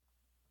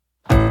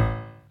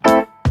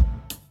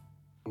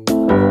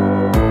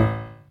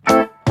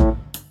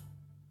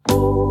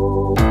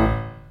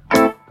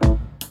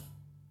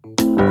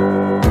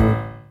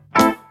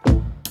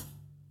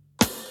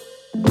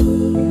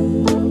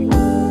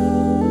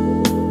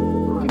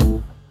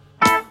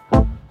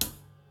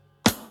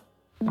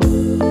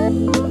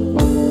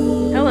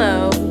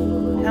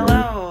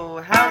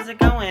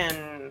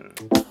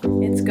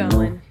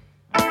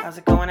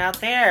Out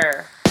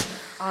there.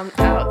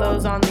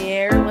 Those on the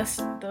air,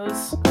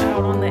 those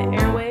out on the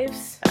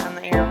airwaves. On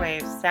the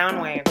airwaves,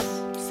 sound waves.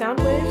 Sound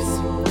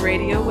waves?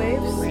 Radio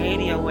waves?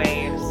 Radio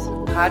waves.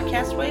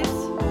 Podcast waves?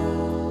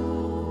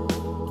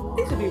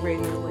 These would be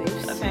radio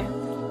waves. Okay.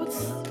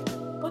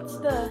 What's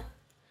the...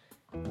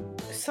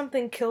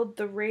 Something killed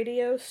the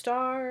radio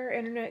star?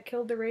 Internet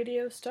killed the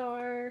radio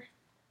star?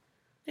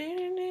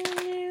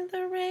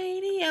 The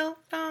radio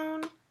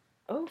phone.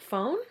 Oh,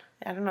 phone?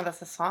 I don't know,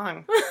 that's a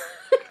song.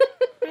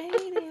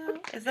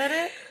 Radio. Is that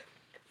it?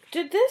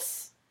 Did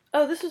this...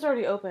 Oh, this was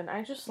already open.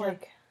 I just,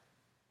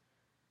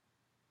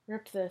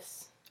 ripped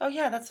this. Oh,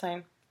 yeah, that's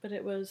fine. But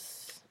it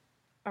was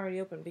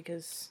already open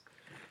because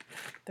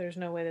there's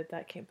no way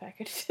that came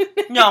packaged.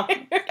 No,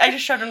 I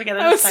just shoved them together.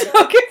 I was so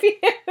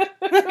confused.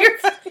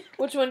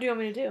 Which one do you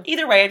want me to do?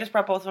 Either way, I just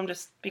brought both of them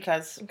just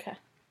because. Okay.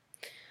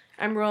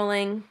 I'm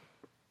rolling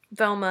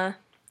Velma.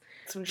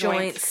 Some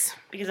joints.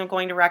 Because I'm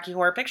going to Rocky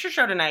Horror Picture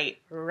Show tonight.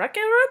 Rocky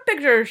Horror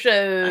Picture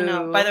Show. I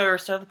know. By the way, we're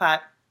Stir the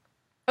Pot.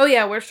 Oh,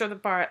 yeah, we're Stir the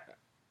Pot.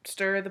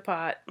 Stir the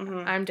Pot.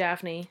 Mm-hmm. I'm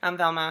Daphne. I'm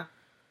Velma.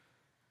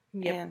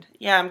 Yep. And,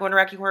 yeah, I'm going to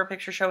Rocky Horror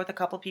Picture Show with a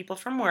couple people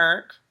from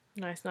work.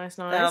 Nice.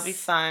 That'll be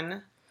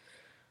fun.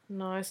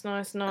 Nice.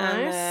 And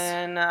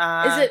then,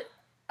 is it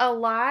a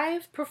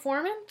live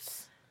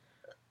performance?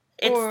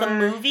 It's the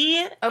movie.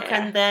 Okay.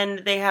 And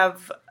then they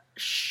have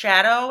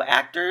shadow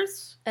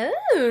actors.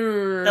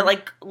 Oh.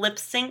 That, lip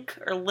sync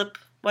or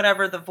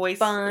whatever the voice.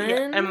 Fun.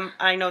 Yeah, and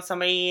I know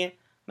somebody,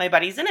 my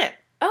buddy's in it.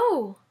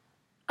 Oh.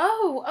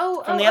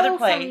 From the other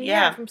play,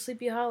 yeah. From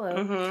Sleepy Hollow.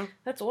 Mm-hmm.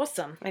 That's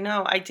awesome. I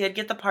know. I did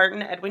get the part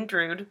in Edwin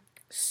Drood.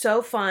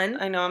 So fun.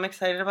 I know. I'm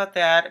excited about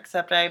that,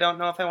 except I don't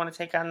know if I want to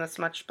take on this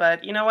much,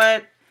 but you know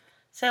what?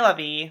 C'est la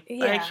vie.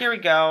 Yeah. Here we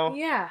go.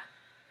 Yeah.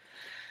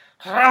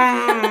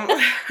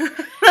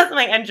 That's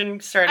my engine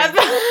starting.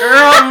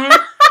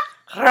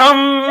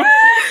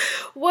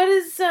 What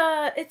is,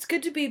 it's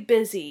good to be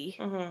busy.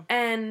 Mm-hmm.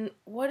 And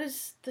what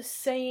is the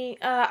saying?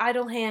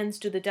 Idle hands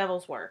do the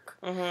devil's work.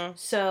 Mm-hmm.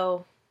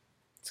 So,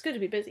 it's good to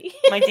be busy.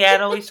 My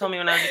dad always told me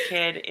when I was a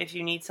kid, if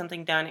you need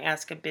something done,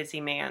 ask a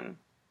busy man.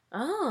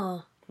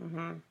 Oh.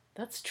 Mm-hmm.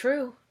 That's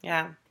true.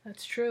 Yeah.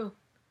 That's true.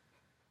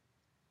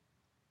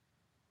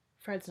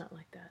 Fred's not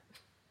like that.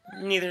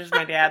 Neither is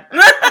my dad.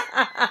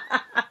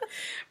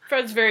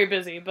 Fred's very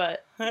busy,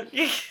 but...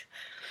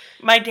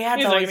 My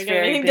dad's always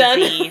very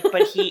busy,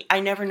 but I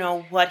never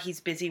know what he's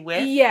busy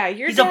with. Yeah,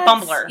 he's a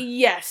bumbler.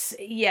 Yes,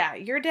 yeah.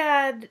 Your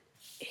dad,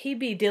 he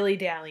be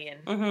dilly-dallying.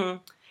 Mm-hmm.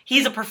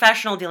 He's a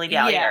professional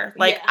dilly-dallyer.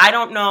 Yeah, I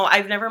don't know.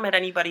 I've never met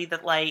anybody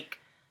that,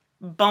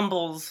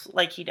 bumbles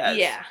like he does.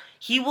 Yeah.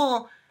 He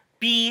will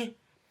be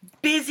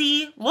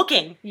busy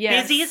looking.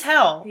 Yes. Busy as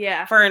hell.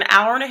 Yeah. For an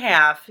hour and a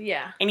half.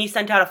 Yeah. And he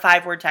sent out a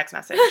 5-word text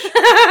message.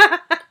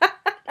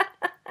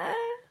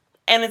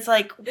 And it's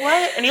like,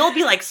 what? And he'll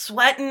be,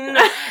 sweating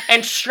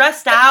and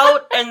stressed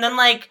out. And then,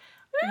 what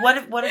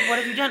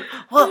have you done?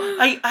 Well,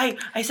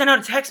 I sent out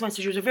a text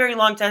message. It was a very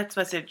long text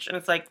message. And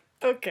it's like...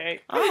 Okay.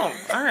 Oh,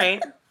 all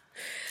right.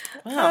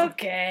 Well,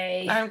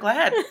 okay. I'm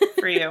glad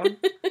for you.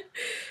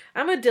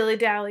 I'm a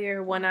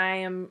dilly-dallyer when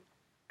I'm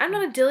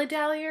not a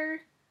dilly-dallyer.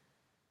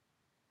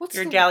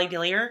 You're a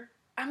dally-dillier?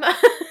 I'm a...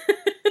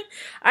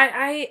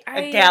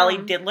 a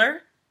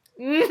dally-diddler?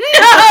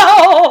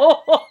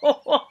 No!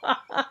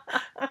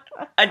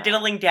 A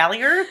diddling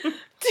dallier?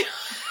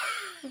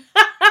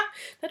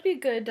 That'd be a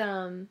good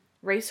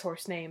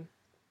racehorse name.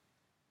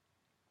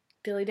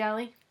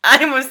 Dilly-dally?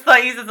 I almost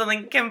thought you said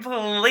something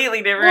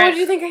completely different. What did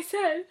you think I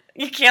said?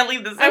 You can't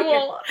leave this in. I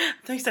won't. I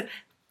thought you said...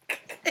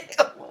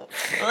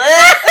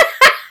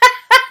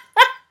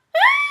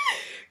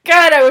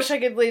 God, I wish I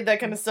could leave that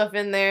kind of stuff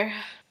in there.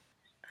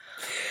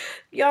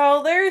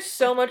 Y'all, there's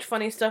so much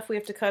funny stuff we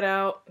have to cut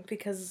out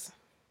because...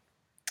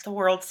 The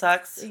world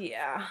sucks.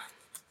 Yeah.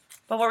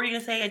 But what were you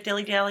going to say? A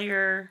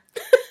dilly-dallyer?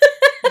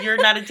 You're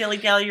not a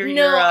dilly-dallyer.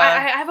 No, I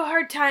have a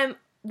hard time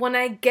when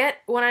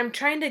I'm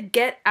trying to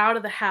get out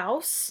of the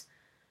house,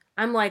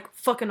 I'm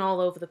fucking all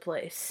over the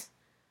place.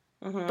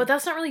 Mm-hmm. But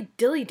that's not really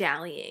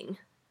dilly-dallying.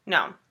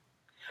 No.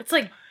 It's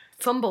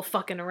fumble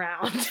fucking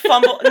around.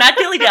 Not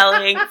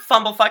dilly-dallying,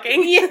 fumble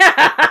fucking.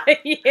 Yeah,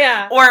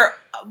 yeah. Or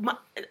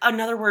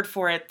another word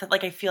for it that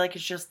I feel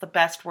is just the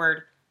best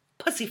word,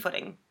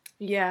 pussyfooting.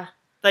 Yeah.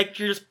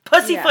 You're just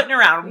pussyfooting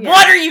around. Yeah.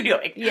 What are you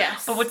doing?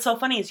 Yes. But what's so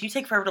funny is you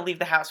take forever to leave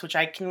the house, which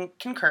I can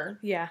concur.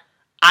 Yeah.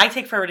 I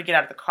take forever to get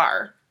out of the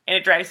car, and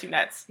it drives you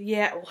nuts.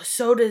 Yeah, well,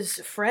 so does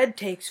Fred.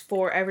 Takes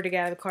forever to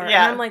get out of the car.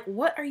 Yeah. And I'm like,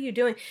 what are you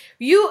doing?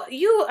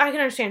 I can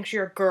understand because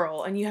you're a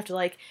girl, and you have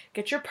to,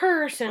 get your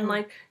purse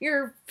and,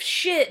 your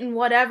shit and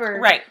whatever.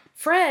 Right.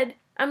 Fred,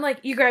 I'm like,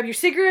 you grab your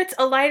cigarettes,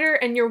 a lighter,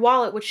 and your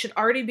wallet, which should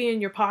already be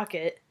in your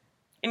pocket.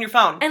 And your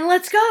phone. And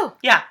let's go.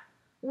 Yeah.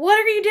 what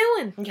are you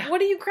doing? Yeah.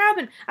 What are you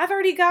grabbing? I've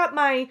already got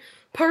my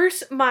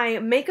purse, my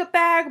makeup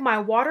bag, my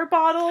water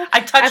bottle. I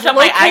touched I've up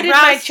my located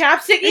eyebrows. my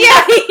chapstick.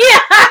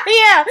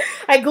 Yeah.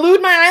 I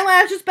glued my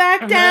eyelashes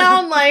back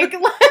down. Like,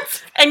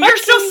 let's. And you're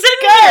still sitting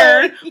go.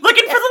 here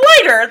looking for the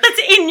lighter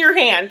that's in your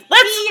hand.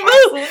 Let's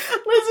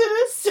move.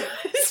 Listen,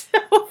 it's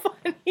so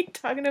funny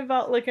talking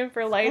about looking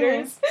for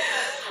lighters.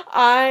 So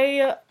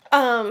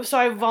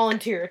I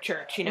volunteer at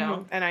church, you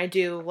know, and I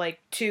do like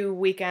 2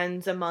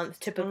 weekends a month,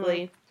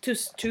 typically.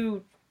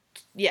 2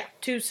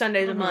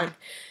 Sundays a month.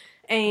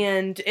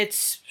 And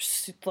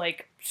it's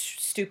like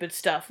stupid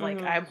stuff,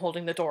 like I'm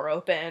holding the door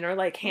open or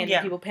like handing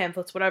people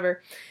pamphlets,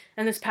 whatever.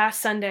 And this past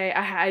Sunday,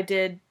 I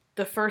did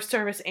the first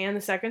service and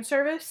the second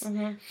service.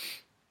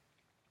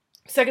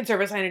 Second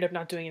service, I ended up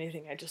not doing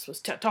anything. I just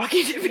was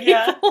talking to people.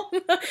 Yeah.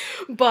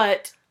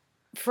 But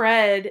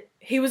Fred,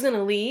 he was going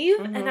to leave.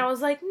 And I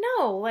was like,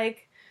 no,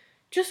 like,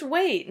 just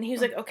wait. And he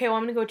was like, okay, well,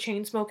 I'm going to go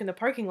chain smoke in the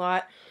parking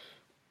lot.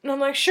 And I'm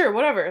like, sure,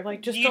 whatever.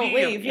 Like, just don't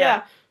leave.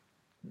 Yeah.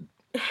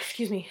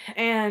 Excuse me.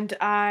 And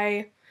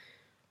I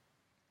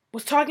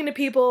was talking to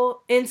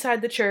people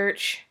inside the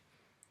church.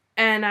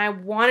 And I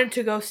wanted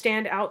to go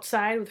stand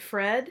outside with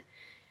Fred.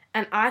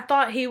 And I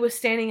thought he was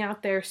standing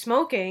out there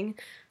smoking.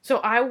 So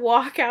I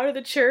walk out of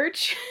the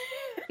church.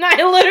 And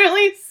I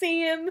literally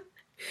see him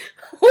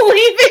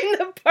leaving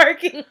the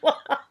parking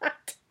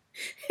lot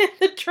in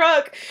the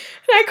truck.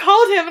 And I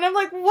called him and I'm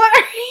like, what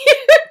are you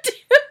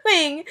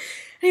doing? And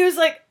he was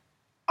like,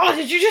 oh,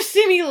 did you just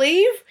see me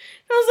leave?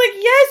 And I was like,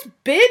 yes,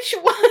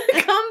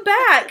 bitch, come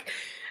back.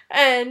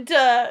 And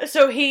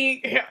so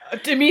he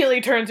immediately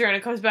turns around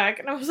and comes back.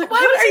 And I was like,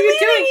 what are you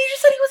doing? You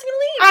just said he wasn't going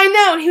to leave. I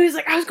know. And he was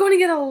like, I was going to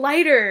get a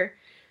lighter.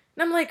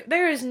 And I'm like,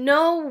 there is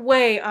no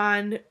way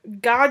on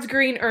God's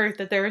green earth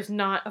that there is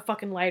not a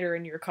fucking lighter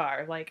in your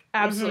car. Like,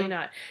 absolutely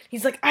not.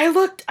 He's like, I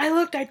looked,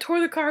 I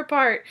tore the car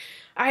apart.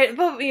 And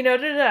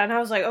I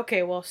was like,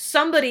 okay, well,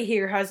 somebody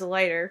here has a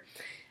lighter.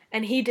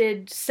 And he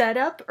did set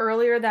up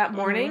earlier that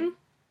morning.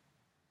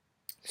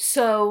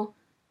 So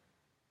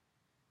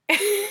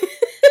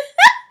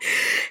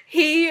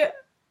he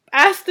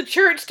asked the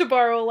church to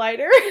borrow a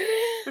lighter,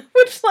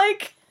 which,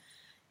 like,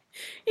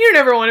 you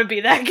never want to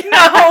be that guy.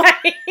 No.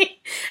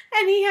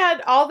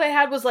 And all they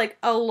had was, like,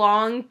 a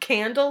long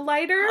candle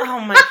lighter. Oh,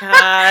 my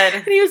God.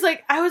 And he was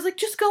like, I was like,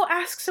 just go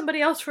ask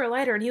somebody else for a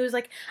lighter. And he was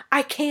like,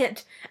 I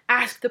can't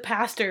ask the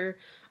pastor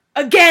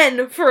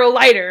again for a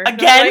lighter.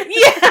 Again? Like,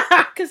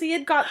 yeah, because he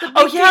had got the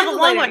big the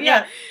long one,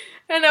 yeah.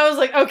 And I was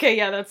like, okay,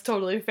 yeah, that's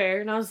totally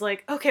fair. And I was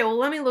like, okay, well,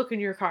 let me look in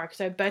your car,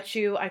 because I bet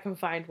you I can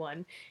find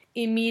one.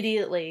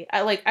 Immediately.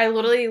 I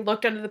literally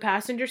looked under the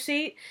passenger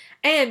seat,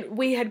 and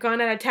we had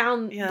gone out of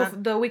town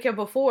the weekend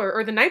before,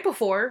 or the night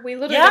before. We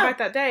literally got back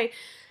that day,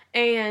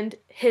 and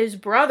his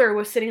brother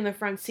was sitting in the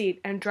front seat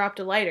and dropped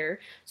a lighter.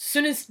 As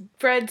soon as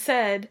Fred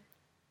said,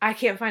 I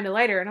can't find a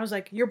lighter, and I was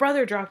like, your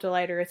brother dropped a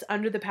lighter. It's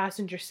under the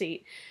passenger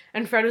seat.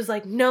 And Fred was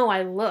like, no,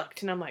 I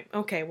looked. And I'm like,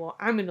 okay, well,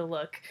 I'm going to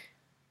look.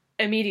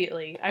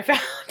 Immediately, I found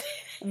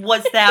it.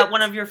 Was that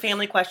one of your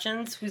family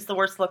questions? Who's the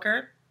worst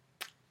looker?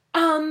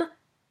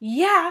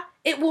 Yeah.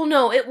 It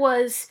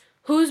was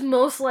who's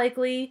most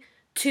likely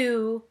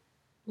to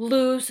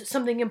lose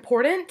something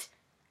important.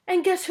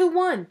 And guess who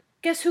won?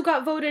 Guess who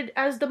got voted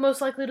as the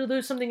most likely to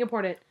lose something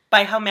important?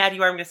 By how mad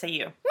you are, I'm going to say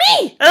you.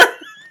 Me! I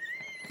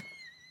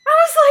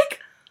was like,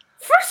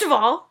 first of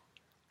all,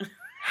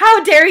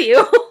 how dare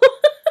you?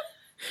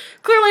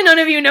 Clearly none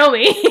of you know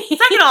me.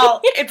 Second of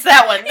all, it's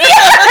that one.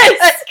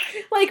 Yes!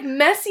 Like,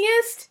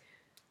 messiest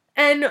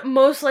and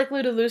most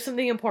likely to lose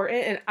something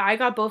important, and I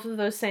got both of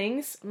those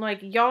things. I'm like,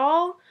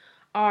 y'all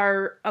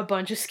are a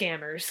bunch of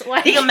scammers.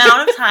 Like, the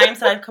amount of times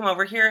that I've come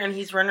over here and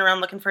he's running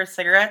around looking for his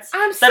cigarettes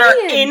that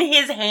are in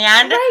his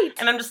hand. Right.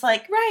 And I'm just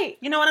like, right.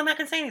 You know what? I'm not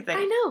going to say anything.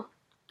 I know.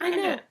 I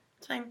know.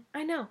 It's fine.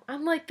 I know.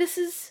 I'm like, this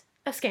is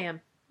a scam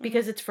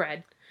because it's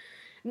Fred.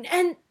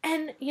 And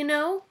you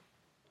know,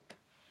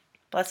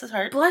 bless his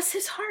heart. Bless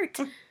his heart.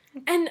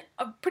 And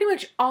pretty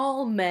much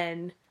all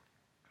men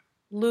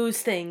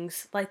lose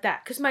things like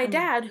that. Because my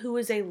dad, who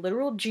is a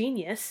literal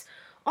genius,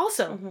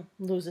 also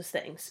loses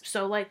things.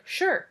 So, like,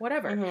 sure,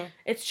 whatever.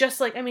 It's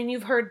just like, I mean,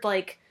 you've heard,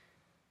 like,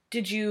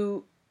 did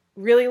you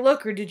really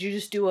look or did you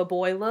just do a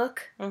boy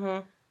look?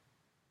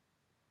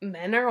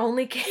 Men are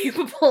only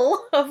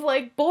capable of,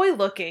 like, boy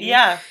looking.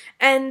 Yeah.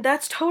 And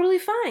that's totally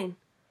fine.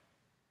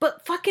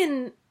 But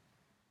fucking...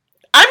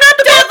 I'm not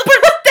the bad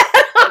put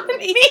that on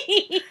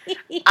me.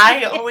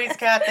 I always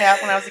got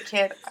that when I was a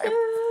kid.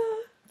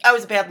 I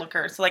was a bad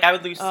looker, so like I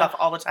would lose stuff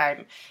all the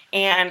time.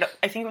 And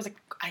I think it was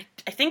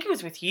I think it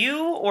was with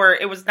you, or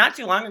it was not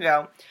too long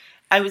ago.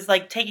 I was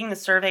like taking the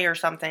survey or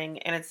something,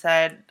 and it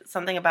said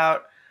something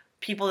about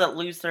people that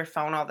lose their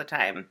phone all the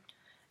time.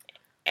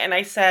 And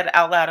I said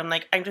out loud, I'm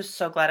like, I'm just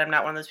so glad I'm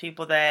not one of those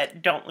people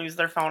that don't lose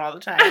their phone all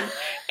the time.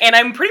 And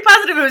I'm pretty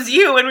positive it was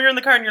you when we were in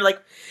the car, and you're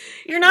like,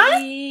 you're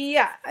not?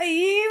 Yeah.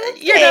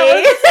 You're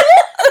not.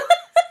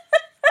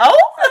 Oh?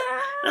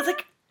 And I was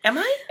like, am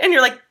I? And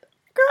you're like,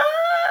 girl.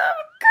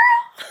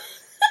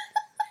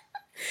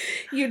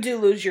 You do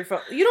lose your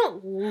phone. You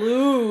don't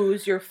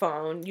lose your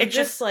phone. You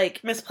just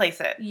like misplace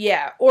it.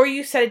 Yeah, or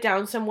you set it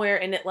down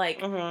somewhere and it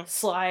like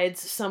slides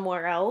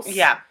somewhere else.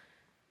 Yeah.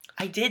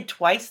 I did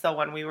twice though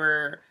when we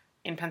were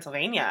in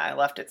Pennsylvania. I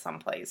left it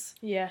someplace.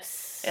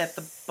 Yes. At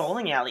the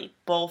bowling alley.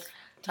 Both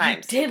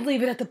times. You did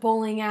leave it at the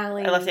bowling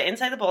alley. I left it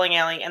inside the bowling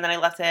alley, and then I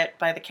left it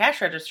by the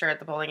cash register at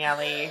the bowling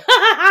alley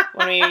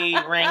when we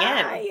rang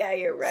in. Yeah,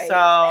 you're right.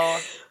 So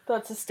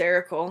that's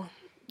hysterical.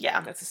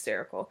 Yeah, that's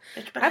hysterical.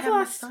 I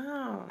lost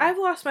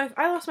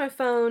my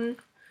phone.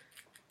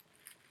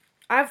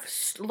 I've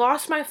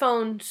lost my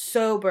phone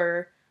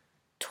sober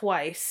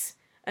twice,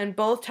 and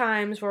both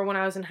times were when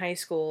I was in high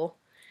school,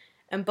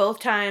 and both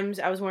times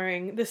I was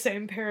wearing the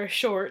same pair of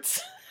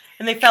shorts.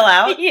 And they fell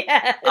out?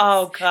 Yes.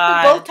 Oh,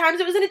 God. Both times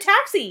it was in a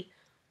taxi.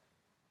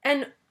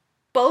 And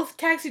both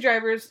taxi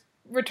drivers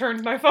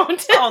returned my phone to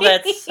me. Oh,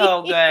 that's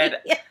so good.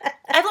 Yeah.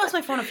 I've lost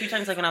my phone a few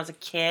times, like, when I was a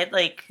kid,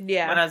 like, when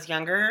I was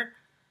younger.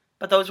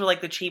 But those were,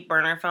 like, the cheap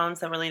burner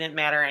phones that really didn't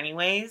matter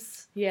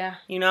anyways. Yeah.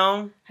 You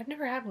know? I've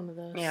never had one of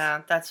those.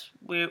 Yeah,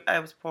 I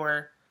was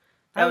poor.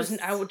 I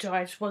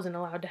just wasn't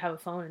allowed to have a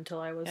phone until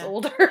I was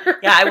older.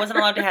 Yeah, I wasn't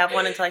allowed to have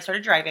one until I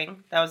started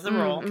driving. That was the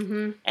rule.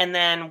 Mm-hmm. And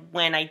then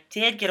when I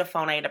did get a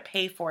phone, I had to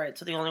pay for it.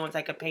 So the only ones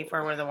I could pay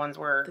for were the ones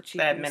that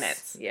had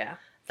minutes. Yeah.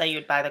 That you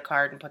would buy the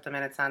card and put the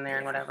minutes on there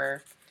and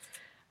whatever.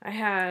 I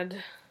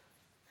had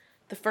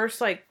the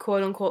first, like,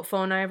 quote-unquote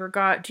phone I ever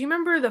got. Do you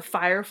remember the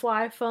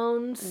Firefly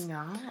phones?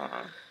 No.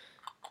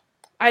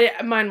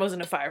 Mine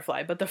wasn't a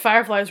Firefly, but the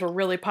Fireflies were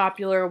really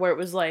popular where it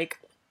was, like,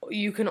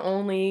 you can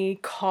only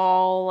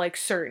call, like,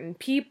 certain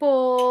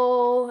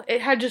people. It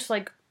had just,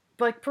 like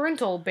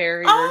parental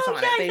barriers on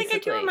it, basically. I think I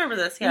do remember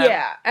this, yeah.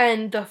 Yeah,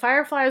 and the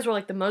Fireflies were,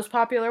 like, the most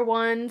popular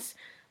ones,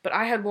 but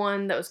I had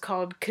one that was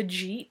called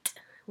Khajiit,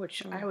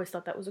 which I always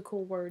thought that was a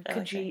cool word,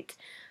 Khajiit. Okay.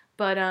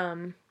 But,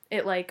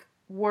 it, like,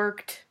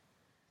 worked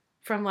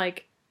from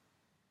 8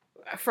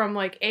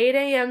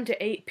 a.m.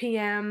 to 8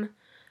 p.m.,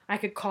 I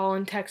could call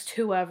and text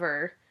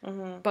whoever,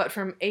 but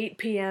from 8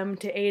 p.m.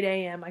 to 8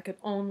 a.m., I could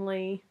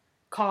only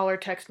call or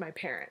text my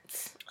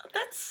parents.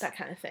 That's that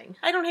kind of thing.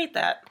 I don't hate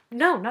that.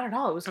 No, not at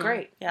all. It was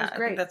great. Yeah, it was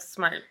great. I think that's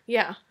smart.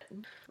 Yeah.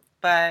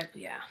 But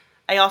yeah.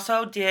 I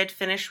also did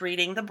finish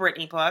reading the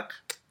Britney book.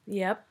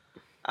 Yep.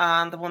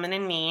 The Woman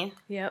in Me.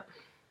 Yep.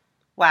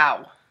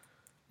 Wow.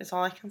 Is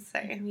all I can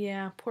say.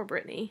 Yeah, poor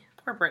Britney.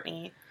 Poor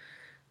Britney.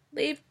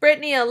 Leave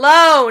Britney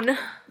alone.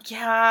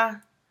 Yeah.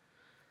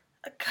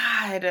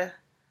 God.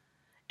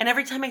 And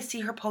every time I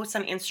see her posts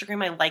on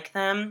Instagram, I like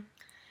them.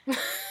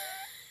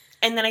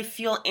 And then I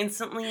feel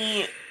instant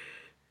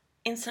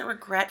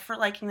regret for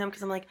liking them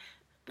because I'm like,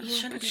 we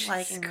shouldn't be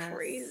liking this.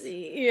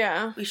 Crazy.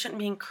 Yeah. We shouldn't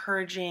be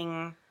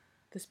encouraging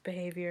this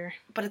behavior.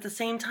 But at the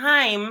same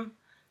time,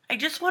 I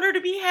just want her to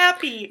be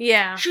happy.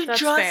 Yeah, she that's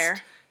just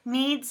fair.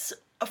 Needs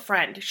a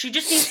friend. She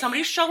just needs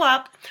somebody to show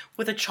up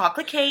with a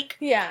chocolate cake.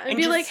 Yeah, and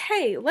be like,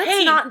 hey,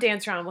 let's not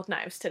dance around with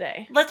knives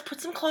today. Let's put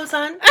some clothes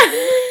on.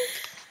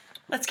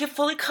 Let's get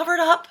fully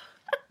covered up.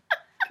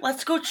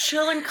 Let's go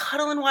chill and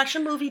cuddle and watch a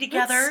movie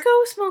together. Let's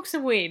go smoke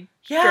some weed,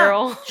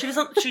 girl.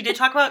 She did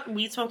talk about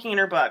weed smoking in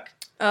her book.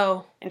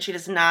 Oh. And she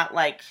does not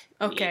like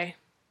okay. weed.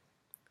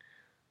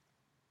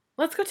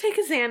 Let's go take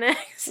a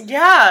Xanax.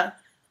 Yeah.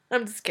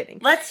 I'm just kidding.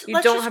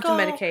 You don't have to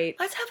medicate.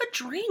 Let's have a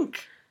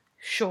drink.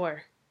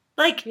 Sure.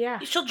 Like,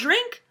 she'll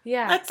drink.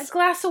 Yeah. A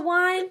glass of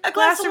wine. A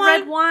glass of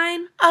red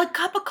wine. A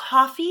cup of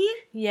coffee.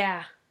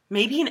 Yeah.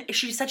 Maybe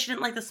she said she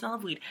didn't like the smell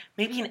of weed.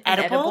 Maybe an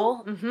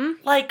edible.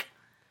 Mm-hmm. Like,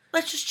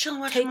 let's just chill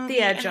and watch a movie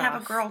the edge and off.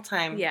 have a girl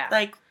time. Yeah.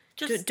 Like,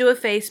 just do a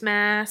face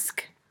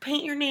mask.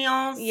 Paint your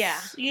nails. Yeah.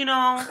 You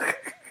know,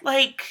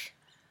 like,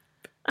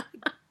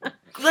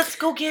 let's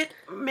go get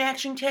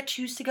matching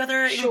tattoos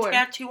together. Sure. And a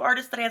tattoo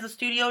artist that has a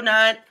studio,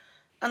 not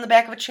on the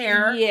back of a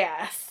chair.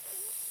 Yes.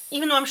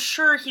 Even though I'm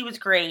sure he was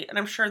great, and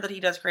I'm sure that he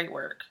does great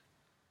work.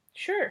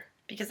 Sure.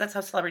 Because that's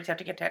how celebrities have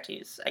to get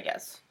tattoos, I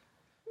guess.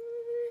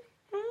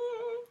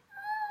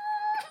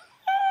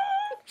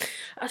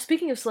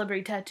 Speaking of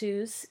celebrity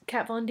tattoos,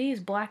 Kat Von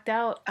D's blacked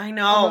out. I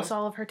know. Almost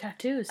all of her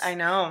tattoos. I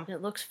know.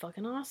 It looks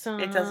fucking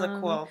awesome. It does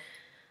look cool.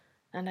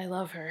 And I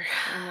love her.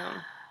 I know.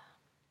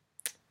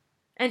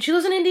 And she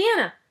lives in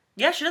Indiana.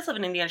 Yeah, she does live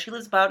in Indiana. She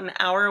lives about an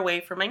hour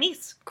away from my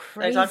niece.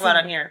 Crazy. That I talk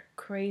about on here.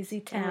 Crazy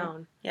town.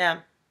 Mm-hmm. Yeah. I'm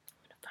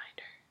gonna find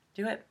her.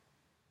 Do it.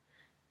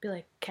 Be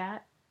like,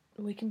 Kat,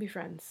 we can be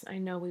friends. I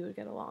know we would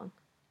get along.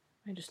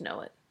 I just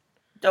know it.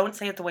 Don't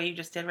say it the way you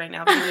just did right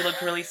now because you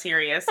looked really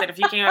serious. And if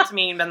you came up to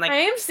me and been like,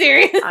 I am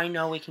serious. I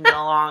know we can get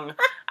along,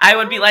 I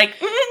would be like,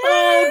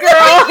 oh,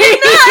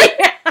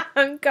 girl.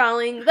 I'm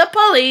calling the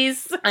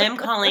police. I am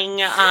calling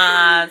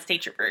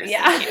state troopers.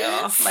 Yeah. Thank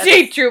you.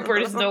 State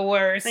troopers is the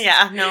worst.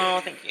 Yeah,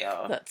 no, thank you.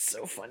 That's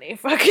so funny.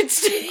 Fucking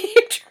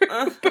state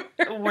troopers.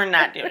 We're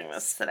not doing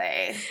this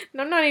today.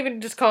 I'm not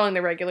even just calling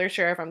the regular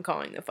sheriff. I'm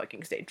calling the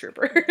fucking state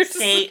troopers.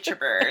 State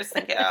troopers.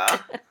 Thank you.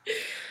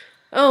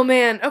 Oh,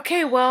 man.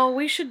 Okay, well,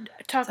 we should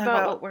talk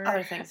about what we're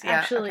other things. Yeah,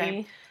 actually...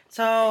 Okay.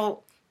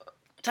 So,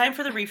 time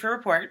for the reefer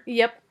report.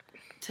 Yep.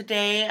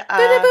 Today,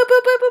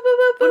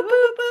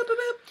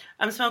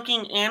 I'm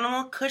smoking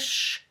Animal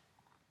Kush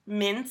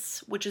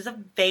Mints, which is a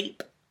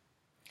vape.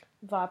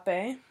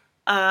 Vape.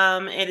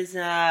 It is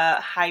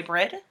a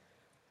hybrid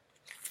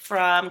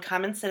from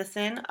Common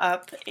Citizen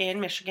up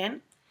in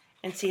Michigan.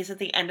 And see us at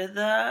the end of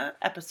the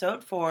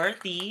episode for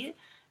the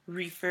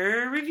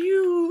reefer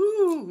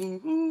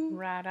review.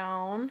 Right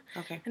on.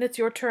 Okay. And it's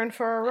your turn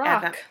for a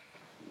rock.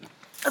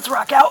 Let's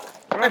rock out.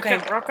 Okay,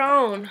 rock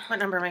on. What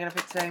number am I gonna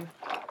pick today?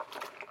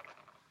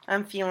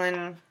 I'm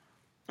feeling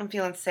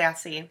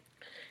sassy.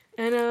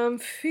 And I'm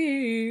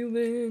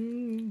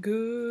feeling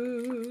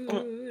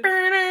good.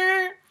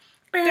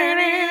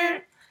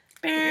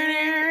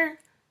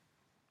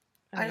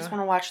 I just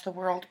want to watch the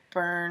world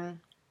burn.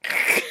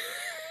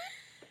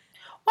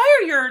 Why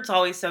are yours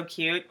always so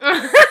cute?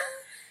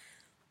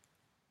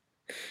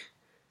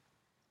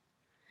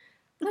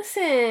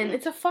 Listen,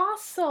 it's a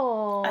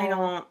fossil. I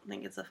don't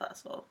think it's a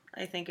fossil.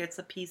 I think it's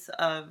a piece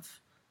of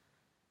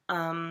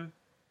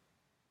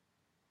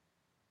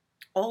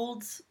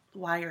old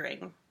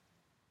wiring.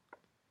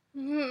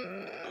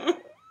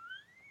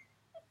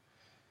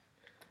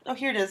 Oh,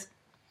 here it is.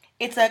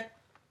 It's a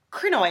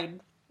crinoid.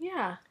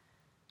 Yeah.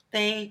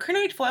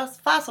 Crinoid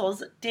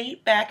fossils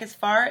date back as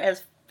far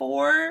as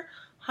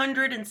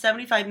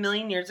 475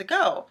 million years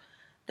ago.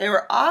 They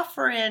were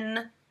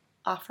offering?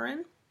 What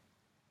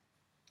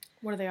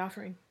are they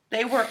offering?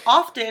 They were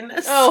often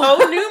so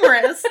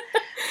numerous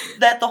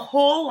that the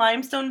whole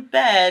limestone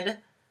bed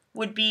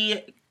would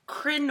be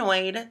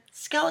crinoid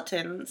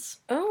skeletons.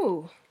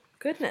 Oh,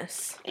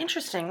 goodness.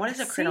 Interesting. What is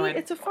a crinoid? See,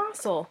 it's a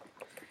fossil.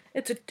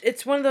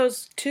 It's one of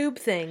those tube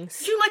things.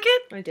 Did you lick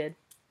it? I did.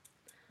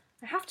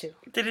 I have to.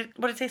 What did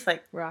it taste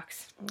like?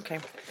 Rocks. Okay.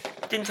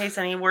 Didn't taste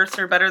any worse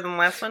or better than the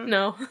last one?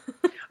 No.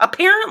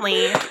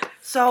 Apparently.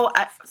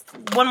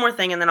 One more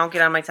thing and then I'll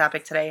get on my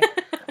topic today.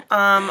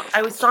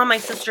 I saw my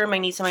sister, my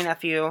niece, and my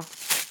nephew,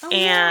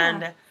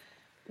 and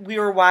we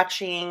were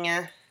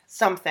watching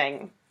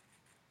something,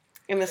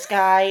 and this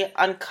guy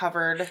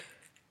uncovered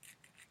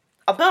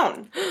a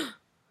bone.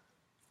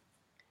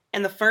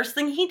 And the first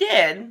thing he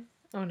did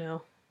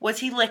was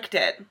he licked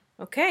it.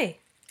 Okay.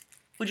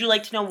 Would you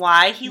like to know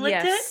why he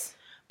licked it?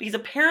 Because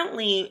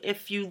apparently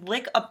if you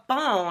lick a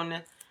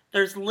bone,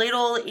 there's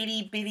little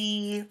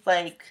itty-bitty,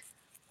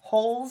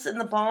 holes in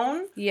the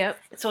bone. Yep.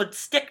 So it'd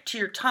stick to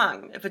your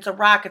tongue. If it's a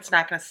rock, it's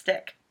not going to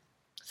stick.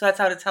 So that's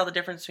how to tell the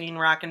difference between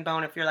rock and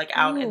bone if you're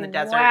out in the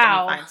desert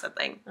and you find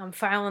something. I'm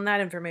filing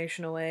that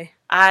information away.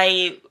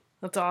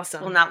 That's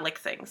awesome. Will not lick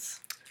things.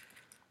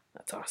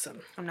 That's awesome.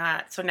 I'm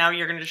not. So now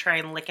you're going to try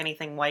and lick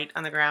anything white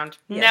on the ground.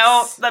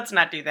 Yes. No, let's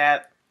not do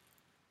that.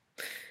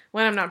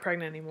 When I'm not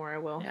pregnant anymore, I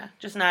will. Yeah,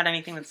 just not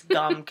anything that's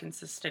gum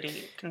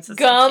consistency.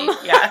 Gum?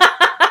 Yeah.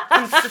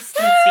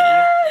 Consistency.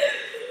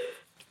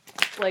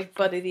 Like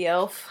Buddy the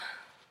Elf.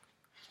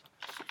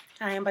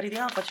 I am Buddy the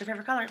Elf. What's your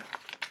favorite color?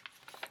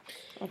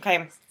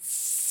 Okay.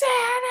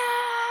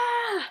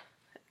 Santa!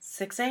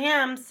 6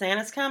 a.m.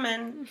 Santa's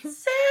coming.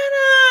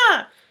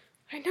 Santa!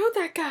 I know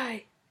that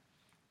guy.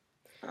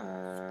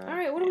 All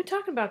right, what are we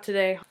talking about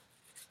today?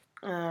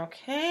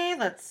 Okay,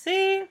 let's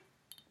see.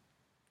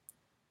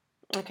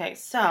 Okay,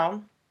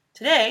 so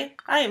today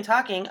I am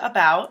talking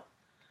about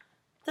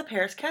the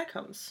Paris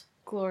Catacombs.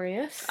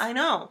 Glorious. I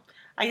know.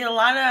 I did a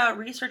lot of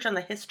research on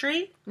the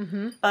history,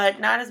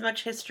 but not as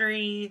much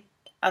history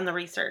on the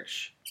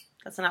research.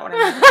 That's not what I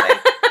meant to say.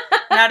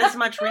 Not as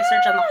much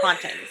research on the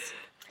hauntings.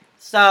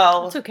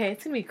 So it's okay.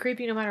 It's going to be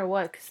creepy no matter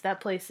what, because that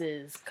place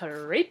is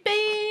creepy.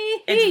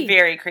 It's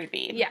very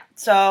creepy. Yeah.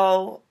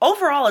 So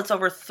overall, it's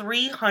over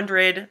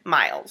 300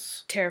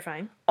 miles.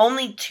 Terrifying.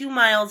 Only 2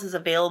 miles is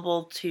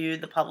available to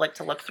the public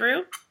to look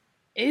through.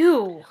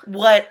 Ew.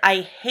 What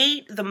I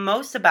hate the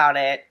most about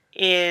it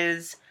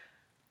is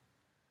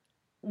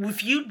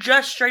if you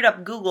just straight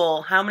up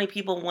Google how many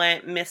people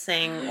went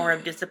missing or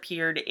have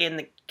disappeared in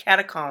the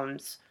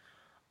catacombs,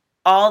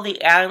 all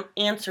the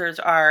answers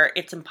are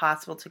it's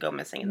impossible to go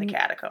missing in the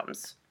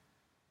catacombs.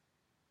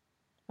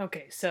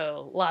 Okay,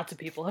 so lots of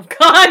people have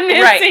gone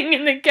missing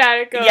in the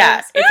catacombs.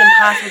 Yeah, it's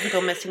impossible to go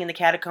missing in the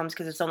catacombs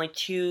because it's only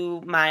 2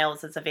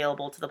 miles that's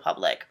available to the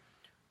public.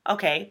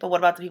 Okay, but what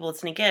about the people that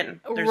sneak in?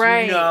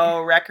 There's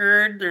no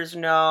record. There's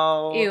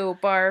no... Ew,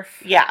 barf.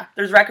 Yeah,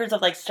 there's records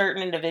of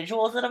certain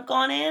individuals that have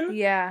gone in.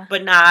 Yeah.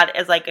 But not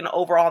as an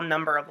overall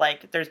number of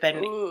there's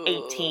been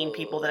 18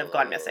 people that have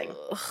gone missing.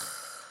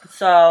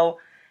 So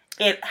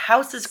it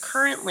houses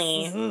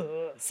currently...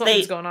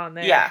 Something's going on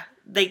there. Yeah.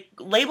 They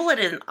label it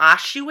an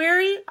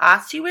ossuary.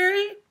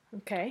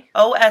 Okay.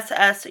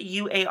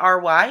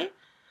 OSSUARY,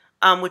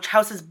 which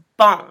houses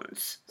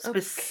bones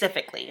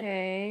specifically.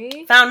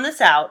 Okay. Found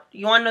this out.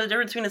 You want to know the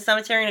difference between a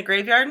cemetery and a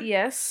graveyard?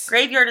 Yes.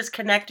 Graveyard is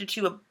connected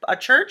to a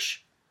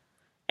church,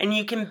 and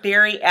you can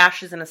bury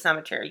ashes in a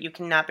cemetery. You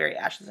cannot bury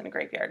ashes in a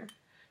graveyard.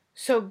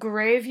 So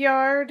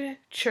graveyard,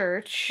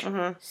 church,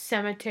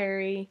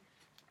 cemetery,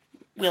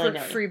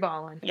 willy-nilly. Free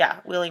balling. Yeah,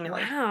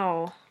 willy-nilly.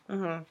 Wow.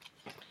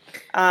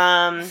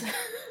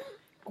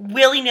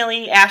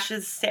 Willy-nilly,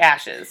 ashes to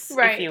ashes,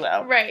 if you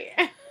will. Right.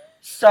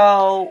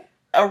 So,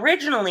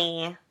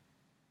 originally,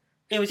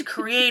 It was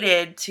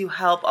created to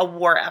help a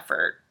war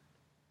effort,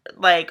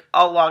 like,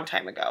 a long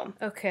time ago.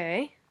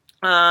 Okay.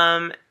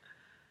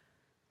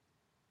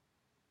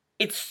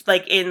 It's,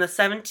 like, in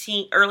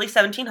the early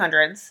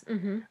 1700s.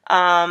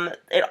 Mm-hmm.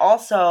 It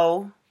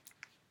also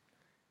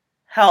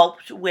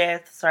helped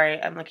with...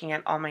 Sorry, I'm looking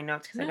at all my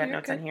notes because I got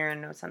notes on here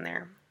and notes on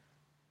there.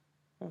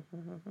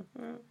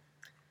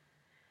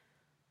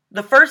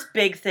 The first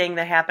big thing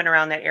that happened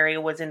around that area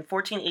was in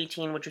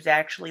 1418, which was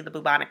actually the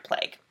bubonic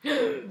plague,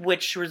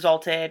 which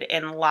resulted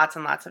in lots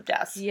and lots of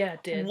deaths. Yeah,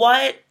 it did.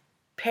 What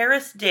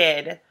Paris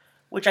did,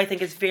 which I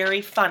think is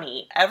very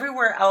funny,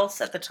 everywhere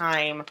else at the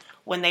time,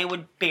 when they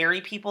would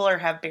bury people or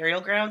have burial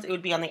grounds, it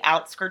would be on the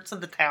outskirts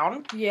of the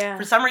town. Yeah.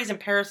 For some reason,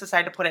 Paris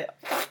decided to put it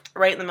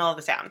right in the middle of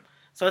the town.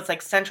 So it's,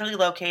 like, centrally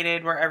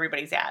located where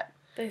everybody's at.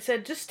 They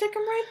said, just stick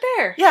them right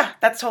there. Yeah,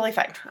 that's totally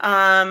fine.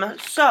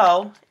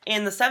 So,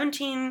 in the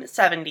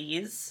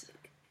 1770s,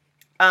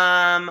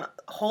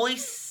 Holy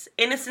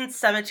Innocents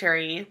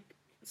Cemetery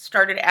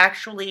started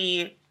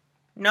actually...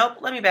 Nope,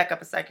 let me back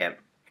up a second.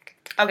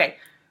 Okay,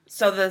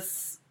 so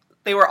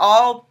they were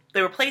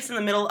placed in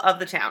the middle of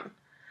the town.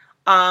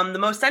 The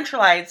most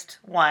centralized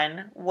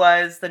one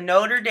was the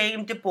Notre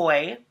Dame de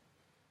Bois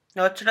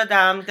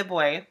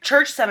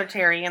Church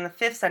Cemetery in the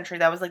 5th century.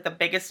 That was, like, the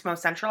biggest,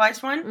 most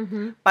centralized one.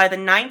 Mm-hmm. By the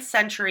 9th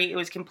century, it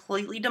was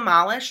completely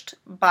demolished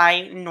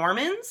by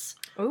Normans.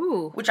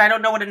 Ooh. Which I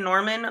don't know what a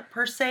Norman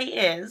per se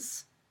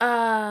is.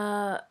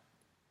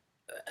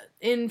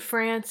 In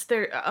France,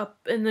 they're up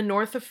in the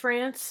north of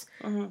France.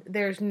 Mm-hmm.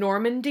 There's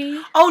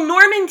Normandy. Oh,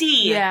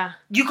 Normandy! Yeah.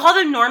 You call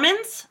them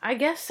Normans? I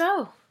guess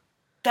so.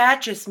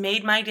 That just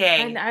made my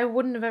day. And I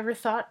wouldn't have ever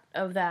thought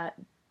of that,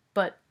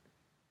 but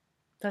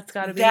that's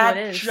got to be what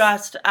it is.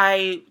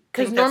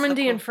 Because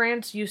Normandy and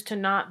France used to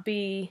not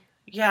be...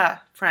 Yeah,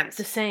 France.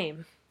 The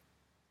same.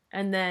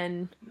 And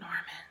then...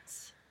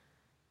 Normans.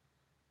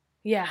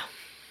 Yeah.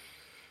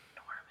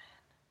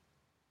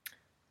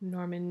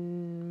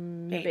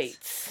 Norman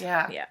Bates.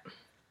 Yeah. Normans.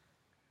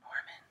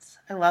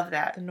 I love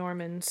that. The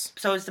Normans.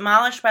 So it was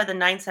demolished by the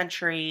 9th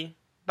century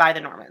by the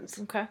Normans.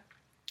 Okay.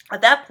 At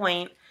that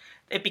point,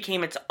 it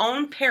became its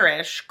own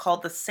parish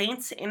called the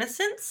Saints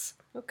Innocents.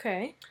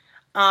 Okay.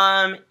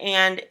 And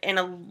in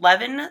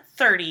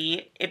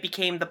 1130, it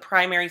became the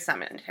primary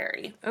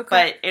cemetery. Okay.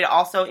 But it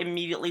also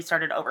immediately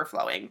started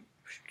overflowing.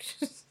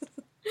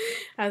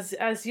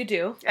 As you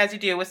do. As you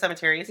do with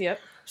cemeteries. Yep.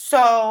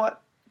 So,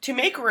 to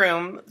make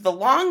room, the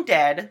long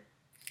dead,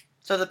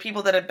 so the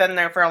people that had been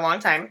there for a long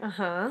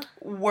time,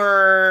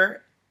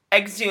 were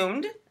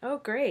exhumed. Oh,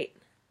 great.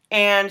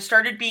 And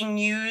started being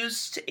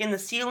used in the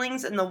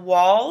ceilings and the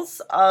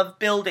walls of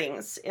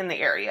buildings in the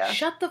area.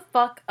 Shut the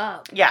fuck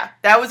up. Yeah,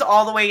 that was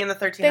all the way in the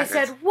 1300s. They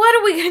said, what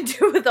are we going to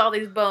do with all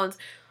these bones?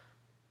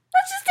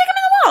 Let's just stick them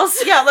in the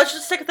walls. Yeah, let's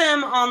just stick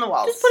them on the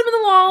walls. Just put them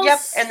in the walls. Yep,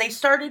 and they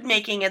started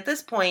making, at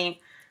this point,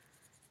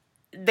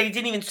 they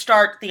didn't even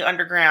start the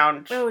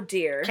underground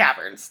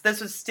caverns.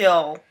 This was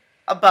still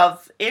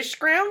above-ish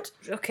ground.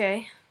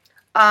 Okay.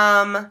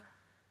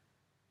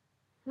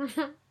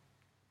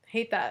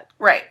 Hate that.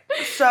 Right.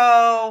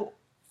 So,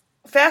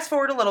 fast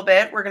forward a little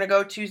bit. We're going to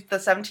go to the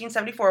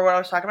 1774, what I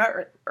was talking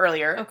about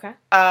earlier. Okay.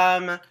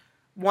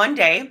 One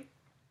day,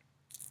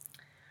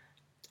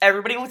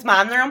 everybody was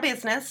minding their own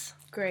business.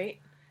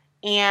 Great.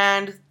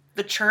 And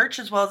the church,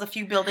 as well as a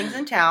few buildings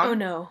in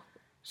town,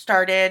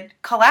 started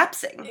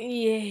collapsing.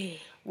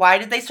 Yay. Why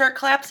did they start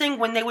collapsing?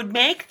 When they would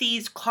make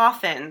these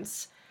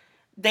coffins,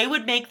 they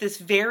would make this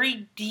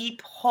very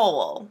deep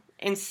hole.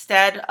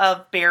 Instead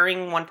of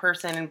burying one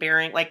person and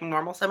burying, like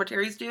normal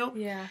cemeteries do,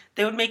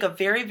 they would make a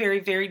very,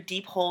 very, very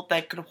deep hole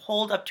that could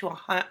hold up to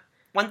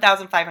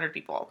 1,500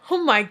 people.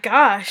 Oh my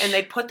gosh. And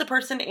they'd put the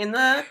person in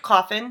the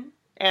coffin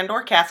and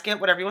or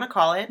casket, whatever you want to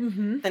call it.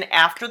 Mm-hmm. Then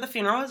after the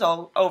funeral was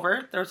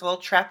over, there was a little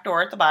trap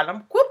door at the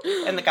bottom, whoop,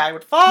 and the guy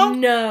would fall.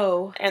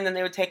 No. And then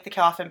they would take the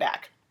coffin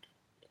back.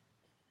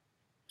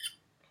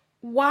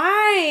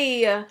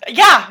 Why?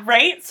 Yeah,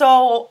 right?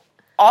 So,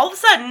 all of a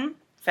sudden,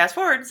 fast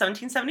forward,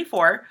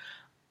 1774...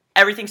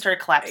 everything started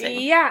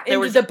collapsing. Yeah,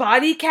 into the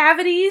body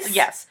cavities?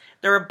 Yes.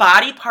 There were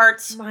body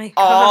parts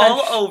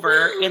all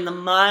over in the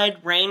mud.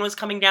 Rain was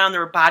coming down. There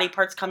were body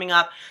parts coming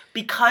up.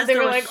 Because they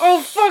were like,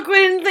 oh, fuck, we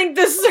didn't think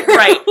this through.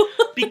 Right.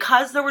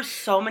 Because there were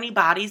so many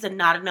bodies and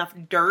not enough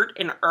dirt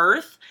and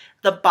earth,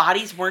 the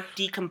bodies weren't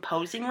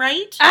decomposing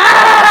right.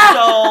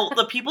 So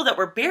the people that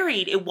were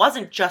buried, it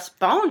wasn't just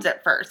bones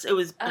at first. It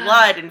was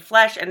blood and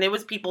flesh, and there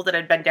was people that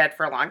had been dead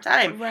for a long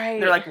time. Right.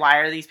 And they're like, why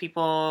are these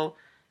people...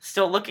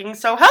 still looking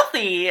so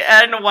healthy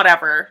and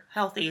whatever.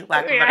 Healthy,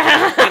 lack of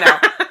better term, you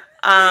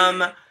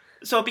know.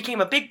 So it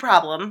became a big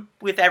problem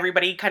with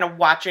everybody kind of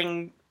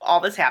watching all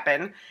this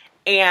happen.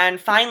 And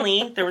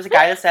finally, there was a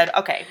guy that said,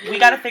 okay, we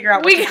got to figure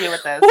out what to do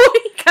with this.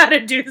 We got to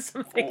do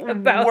something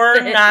about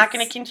We're not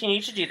going to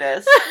continue to do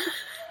this.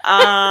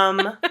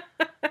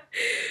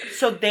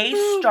 So they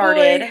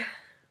started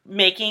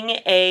making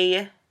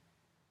a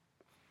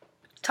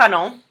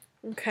tunnel,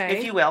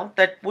 if you will,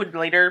 that would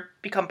later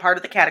become part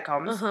of the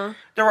catacombs.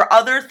 There were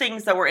other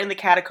things that were in the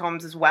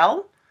catacombs as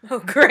well, Oh,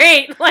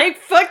 great. Like,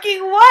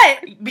 fucking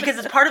what? Because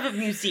it's part of a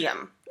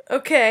museum.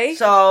 Okay.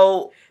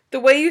 So... The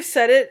way you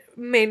said it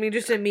made me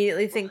just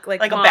immediately think, like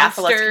monsters.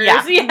 A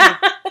basilisk. Yeah.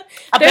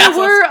 There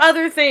were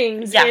other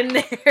things in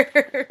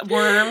there.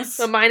 Worms.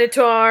 The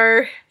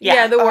Minotaur.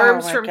 Yeah, the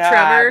worms from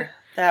Tremor.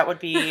 That'd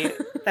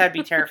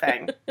be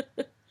terrifying.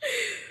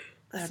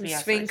 Some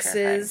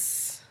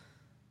sphinxes.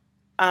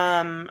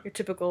 Terrifying. Your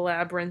typical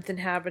labyrinth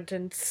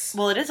inhabitants.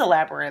 Well, it is a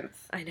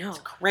labyrinth. I know. It's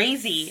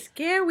crazy.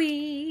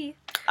 Scary.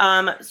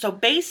 So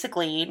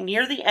basically,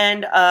 near the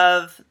end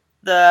of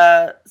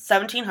the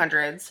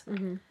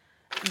 1700s,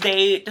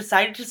 they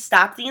decided to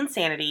stop the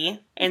insanity,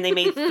 and they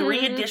made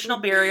 3 additional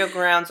burial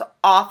grounds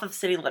off of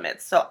city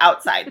limits, so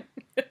outside.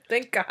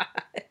 Thank God.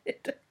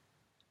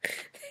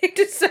 They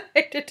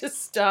decided to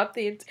stop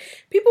the...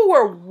 People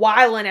were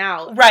wilding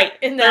out. Right.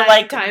 In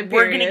that time period.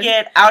 We're going to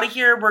get out of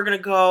here. We're going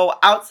to go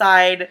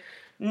outside.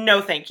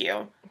 No, thank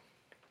you.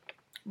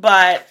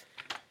 But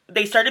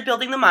they started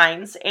building the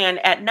mines,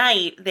 and at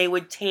night, they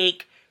would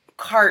take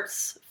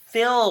carts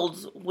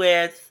filled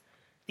with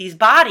these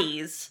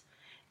bodies,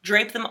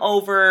 drape them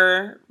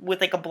over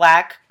with, like, a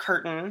black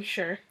curtain.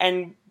 Sure.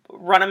 And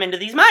run them into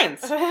these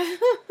mines.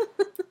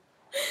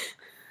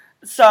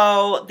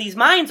 So, these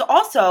mines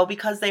also,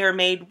 because they are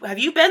made... Have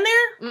you been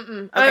there?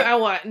 Mm-mm.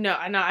 Okay. No,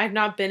 I've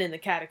not been in the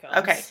catacombs.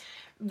 Okay.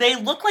 They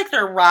look like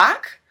they're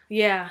rock.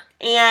 Yeah.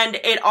 And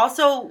it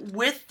also,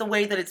 with the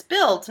way that it's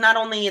built, not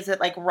only is it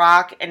like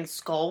rock and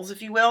skulls,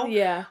 if you will.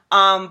 Yeah.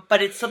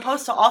 But it's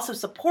supposed to also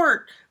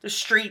support the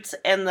streets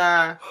and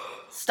the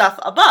stuff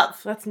above.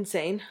 That's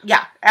insane.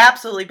 Yeah.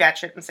 Absolutely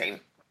batshit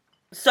insane.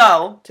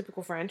 So...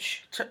 Typical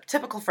French.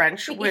 Typical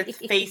French, with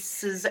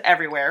faces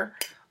everywhere.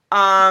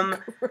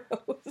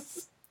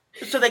 Gross.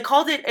 So they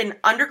called it an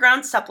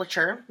underground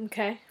sepulcher.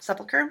 Okay.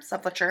 Sepulcher.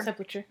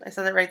 I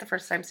said that right the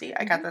first time. See,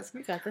 I got this.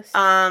 You got this.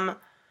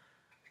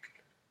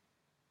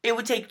 It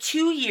would take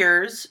 2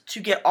 years to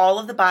get all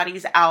of the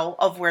bodies out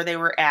of where they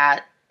were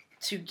at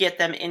to get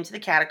them into the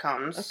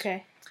catacombs.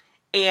 Okay.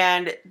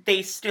 And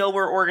they still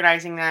were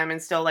organizing them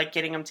and still, like,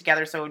 getting them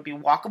together so it would be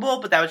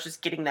walkable, but that was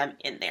just getting them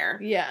in there.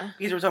 Yeah.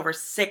 Because there was over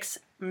 6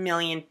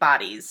 million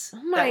bodies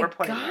that were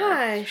put in there. Oh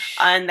my gosh.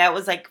 And that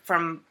was, like,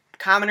 from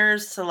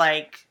commoners to,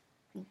 like,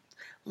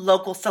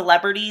 local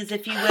celebrities,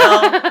 if you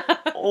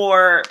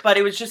will. But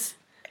it was just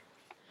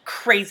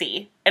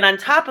crazy. And on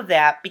top of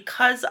that,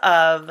 because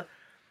of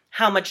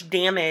how much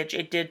damage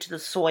it did to the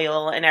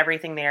soil and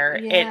everything there,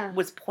 it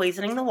was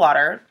poisoning the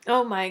water.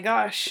 Oh my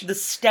gosh. The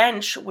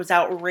stench was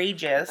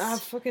outrageous. I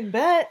fucking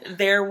bet.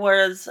 There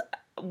was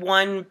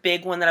one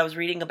big one that I was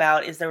reading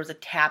about is there was a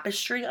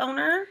tapestry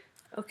owner.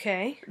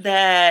 Okay.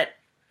 That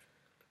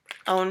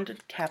owned a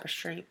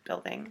tapestry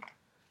building.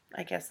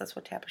 I guess that's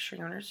what tapestry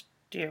owners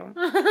do.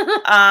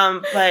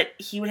 But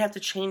he would have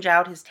to change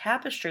out his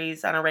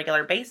tapestries on a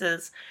regular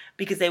basis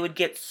because they would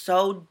get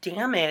so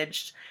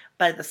damaged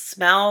by the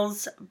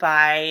smells,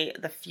 by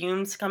the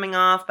fumes coming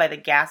off, by the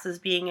gases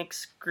being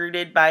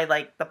excreted by,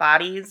 like, the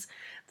bodies,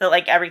 that,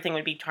 like, everything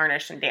would be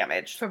tarnished and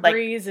damaged.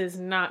 Febreze is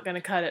not going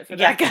to cut it for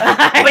that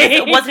guy. But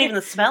it wasn't even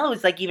the smell. It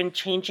was, like, even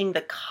changing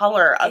the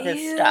color of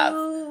his stuff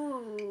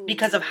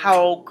because of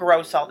how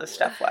gross all this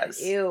stuff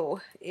was. Ew.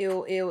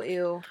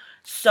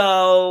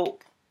 So,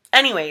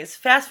 anyways,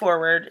 fast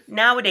forward.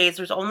 Nowadays,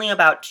 there's only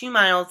about 2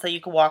 miles that you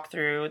can walk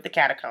through the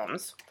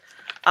catacombs.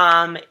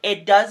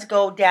 It does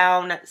go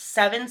down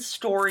 7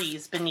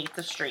 stories beneath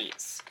the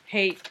streets.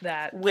 Hate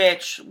that.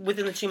 Which,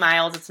 within the 2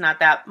 miles, it's not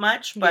that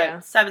much,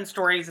 but 7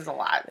 stories is a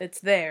lot. It's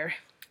there.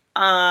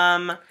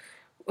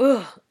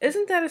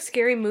 Isn't that a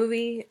scary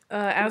movie?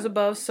 As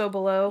Above, So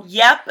Below?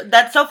 Yep.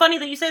 That's so funny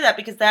that you say that,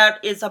 because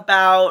that is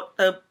about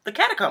the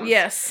catacombs.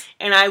 Yes.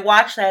 And I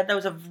watched that. That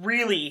was a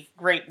really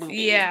great movie.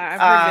 Yeah, I've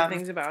heard good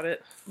things about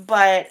it.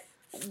 But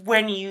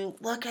when you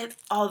look at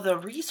all the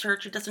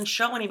research, it doesn't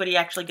show anybody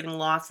actually getting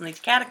lost in these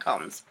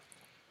catacombs.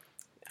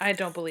 I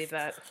don't believe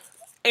that.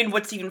 And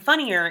what's even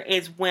funnier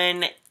is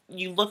when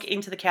you look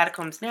into the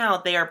catacombs now,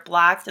 they are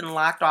blocked and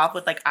locked off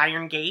with, like,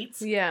 iron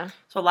gates. Yeah.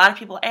 So a lot of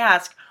people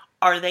ask,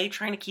 are they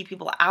trying to keep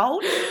people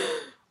out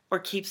or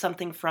keep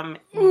something from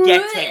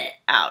getting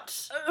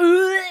out?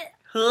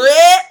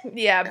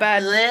 Yeah,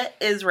 bad.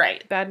 Is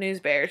right. Bad news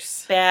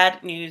bears.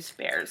 Bad news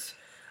bears.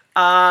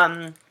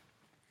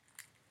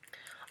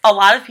 A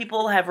lot of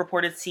people have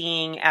reported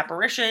seeing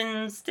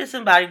apparitions,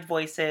 disembodied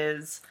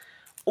voices,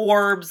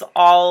 orbs,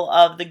 all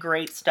of the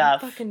great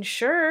stuff. I'm fucking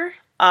sure.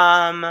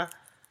 However,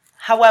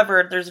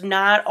 there's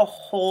not a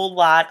whole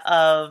lot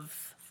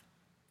of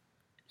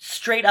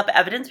straight up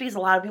evidence because a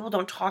lot of people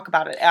don't talk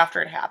about it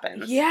after it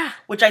happens. Yeah.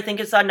 Which I think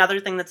is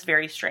another thing that's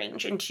very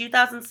strange. In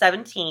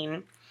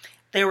 2017,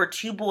 there were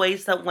 2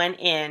 boys that went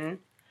in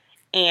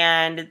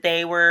and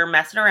they were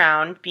messing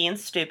around, being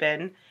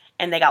stupid,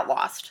 and they got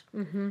lost.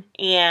 Mm-hmm.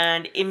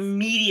 And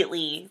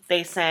immediately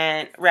they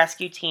sent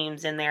rescue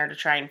teams in there to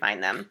try and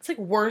find them. It's like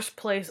worst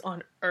place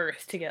on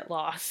earth to get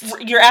lost.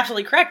 You're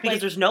absolutely correct,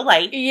 because there's no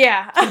light.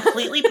 Yeah.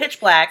 Completely pitch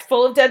black.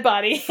 Full of dead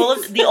bodies.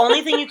 The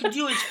only thing you can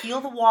do is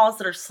feel the walls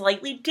that are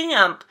slightly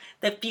damp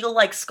that feel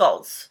like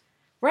skulls.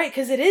 Right,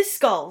 because it is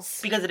skulls.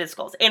 Because it is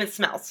skulls. And it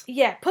smells.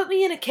 Yeah, put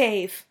me in a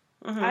cave.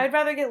 Mm-hmm. I'd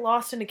rather get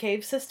lost in a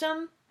cave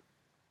system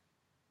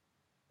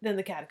than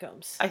the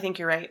catacombs. I think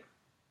you're right.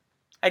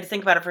 I had to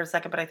think about it for a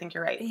second, but I think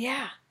you're right.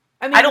 Yeah.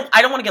 I mean, I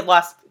don't want to get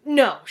lost.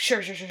 No,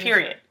 sure.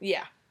 Period. Sure.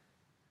 Yeah.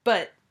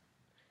 But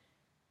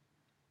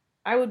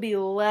I would be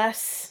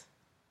less...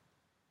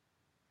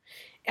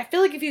 I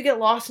feel like if you get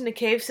lost in a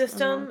cave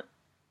system,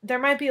 there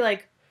might be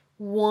like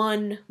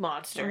one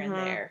monster in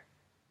there.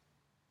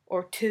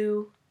 Or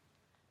two.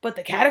 But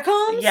the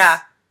catacombs? Yeah.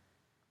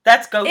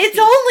 That's ghosty. It's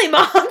only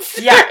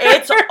monsters. Yeah,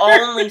 it's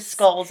only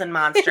skulls and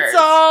monsters. It's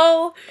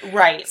all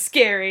right.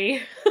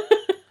 Scary.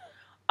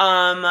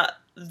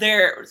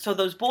 So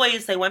those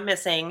boys, they went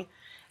missing.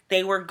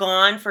 They were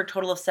gone for a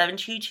total of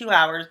 72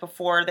 hours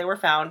before they were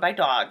found by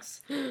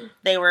dogs.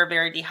 They were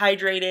very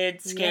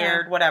dehydrated,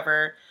 scared,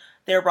 whatever.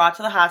 They were brought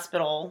to the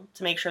hospital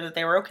to make sure that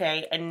they were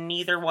okay, and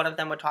neither one of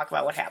them would talk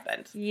about what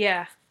happened.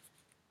 Yeah.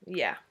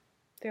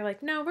 They're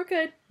like, no, we're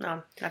good.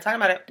 No, not talking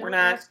about it. Don't we're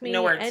not. Ask me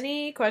no words.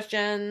 Any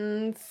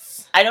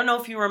questions? I don't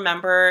know if you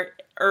remember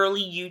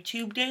early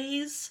YouTube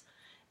days.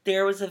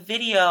 There was a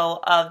video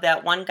of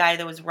that one guy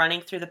that was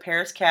running through the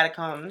Paris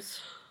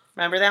Catacombs.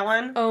 Remember that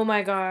one? Oh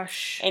my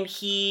gosh. And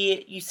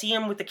you see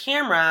him with the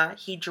camera.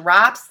 He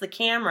drops the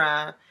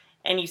camera,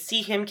 and you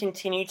see him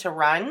continue to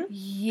run.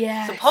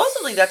 Yes.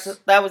 Supposedly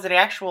that was an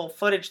actual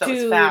footage that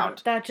was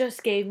found. That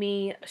just gave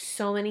me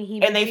so many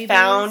heebie-jeebies. And they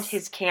found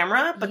his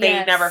camera, but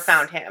they never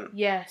found him.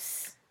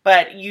 Yes.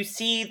 But you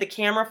see the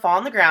camera fall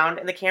on the ground,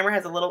 and the camera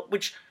has a little...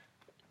 Which,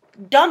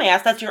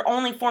 dumbass, that's your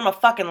only form of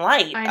fucking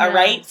light,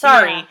 alright?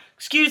 Sorry. Yeah.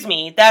 Excuse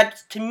me.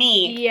 That, to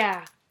me...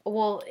 Yeah.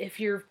 Well, if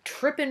you're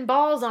tripping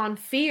balls on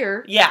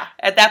fear... Yeah,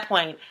 at that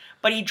point.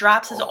 But he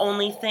drops his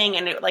only thing,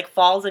 and it, like,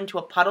 falls into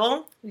a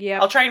puddle. Yeah.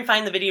 I'll try and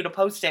find the video to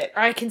post it.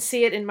 I can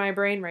see it in my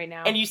brain right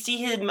now. And you see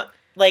him,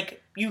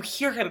 like, you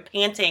hear him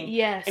panting.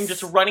 Yes. And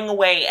just running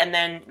away, and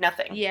then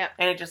nothing. Yeah.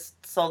 And it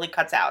just slowly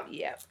cuts out.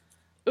 Yeah.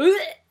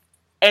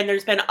 And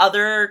there's been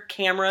other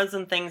cameras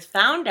and things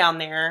found down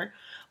there,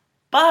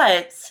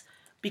 but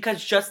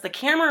because just the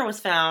camera was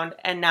found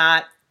and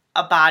not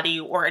a body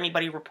or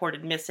anybody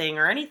reported missing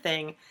or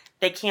anything,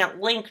 they can't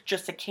link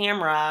just a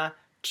camera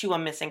to a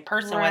missing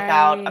person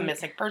without a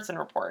missing person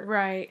report.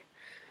 Right.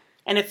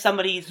 And if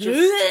somebody's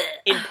just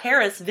in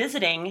Paris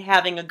visiting,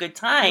 having a good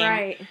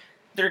time,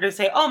 they're going to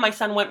say, oh, my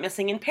son went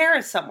missing in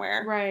Paris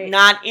somewhere. Right.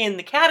 Not in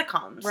the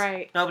catacombs.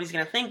 Right. Nobody's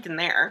going to think in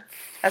there.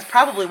 That's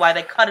probably why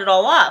they cut it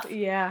all off.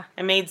 Yeah.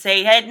 And made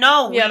say, hey,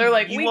 no, yeah, they're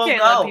like, we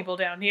can't let people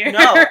down here.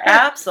 No,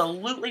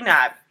 absolutely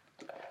not.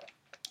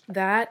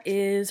 That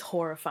is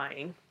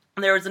horrifying.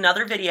 There was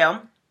another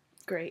video.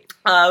 Great.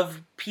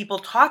 Of people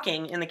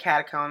talking in the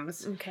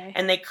catacombs. Okay.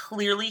 And they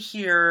clearly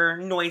hear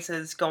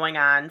noises going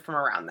on from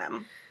around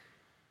them.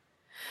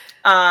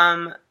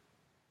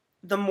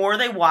 The more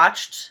they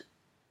watched,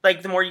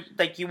 like, the more,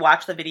 like, you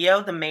watch the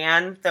video, the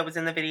man that was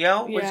in the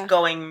video was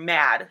going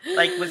mad.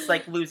 Like, was,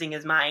 like, losing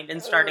his mind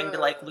and starting to,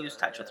 like, lose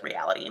touch with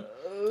reality.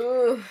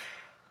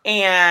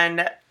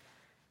 And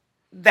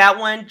that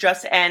one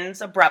just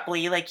ends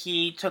abruptly. Like,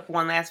 he took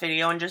one last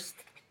video and just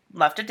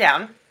left it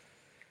down.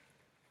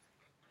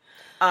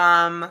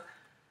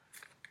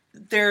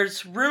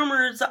 There's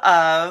rumors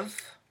of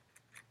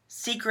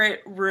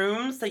secret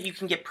rooms that you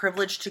can get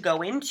privileged to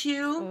go into.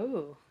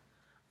 Ooh.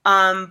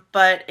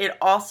 But it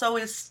also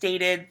is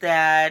stated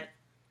that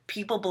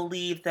people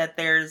believe that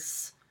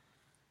there's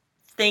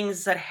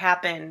things that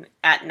happen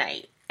at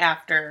night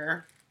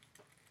after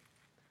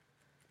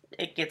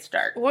it gets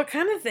dark. What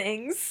kind of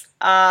things?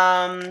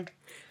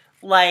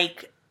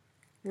 Like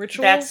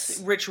rituals? That's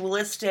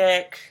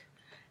ritualistic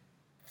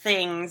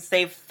things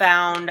they've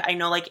found. I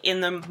know, like,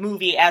 in the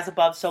movie As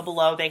Above, So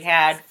Below, they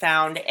had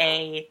found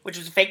which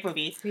was a fake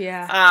movie.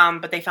 Yeah.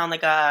 But they found,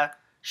 like, a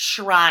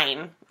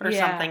shrine or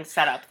something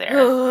set up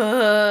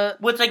there.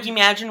 Which, like,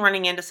 imagine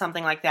running into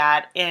something like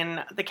that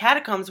in the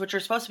catacombs, which are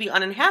supposed to be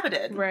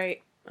uninhabited.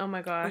 Right. Oh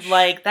my gosh.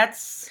 Like, that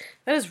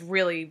is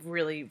really,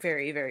 really,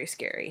 very, very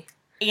scary.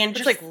 And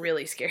just, like,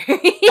 really scary.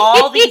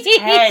 all these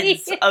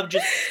heads of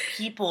just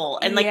people.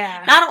 And, like,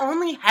 not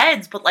only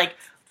heads, but, like,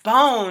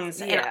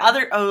 bones and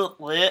other...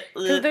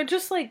 Because they're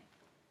just, like,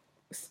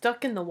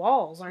 stuck in the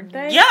walls, aren't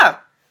they? Yeah.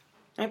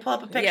 Let me pull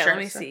up a picture. Yeah, let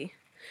me see.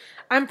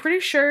 I'm pretty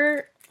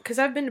sure... Because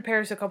I've been to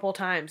Paris a couple of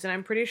times, and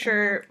I'm pretty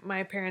sure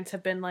my parents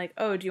have been like,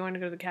 oh, do you want to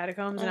go to the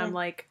catacombs? And I'm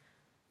like,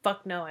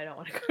 fuck no, I don't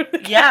want to go to the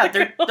catacombs. Yeah,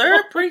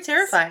 they're pretty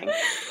terrifying.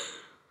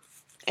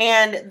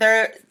 And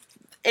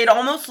it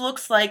almost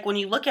looks like, when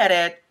you look at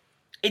it,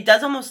 it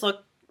does almost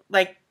look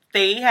like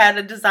they had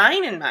a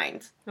design in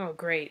mind. Oh,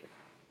 great.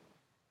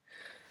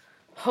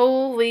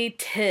 Holy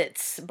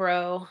tits,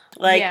 bro.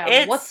 Like,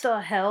 yeah, what the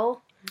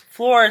hell?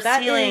 Floors,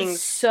 that ceilings.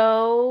 Is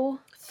so...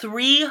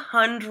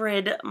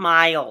 300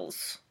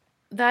 miles.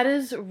 That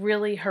is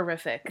really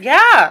horrific.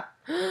 Yeah.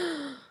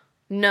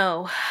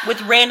 No.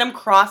 With random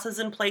crosses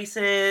in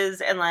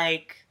places and,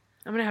 like...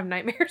 I'm gonna have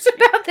nightmares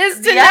about this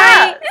tonight.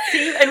 Yeah.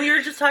 See, and we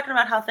were just talking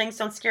about how things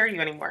don't scare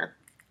you anymore.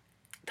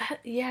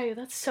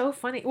 That's so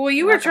funny. Well,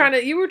 you were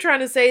trying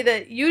to say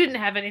that you didn't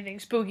have anything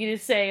spooky to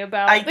say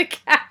about the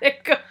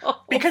catacombs.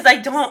 Because I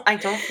don't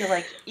feel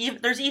like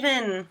there's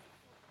even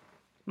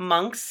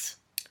monks.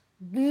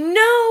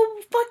 No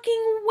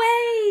fucking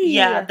way.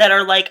 Yeah, that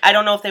are like, I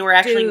don't know if they were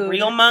actually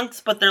real monks,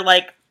 but they're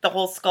like, the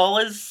whole skull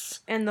is...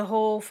 And the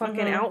whole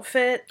fucking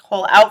outfit.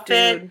 Whole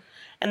outfit. Dude.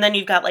 And then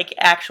you've got like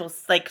actual,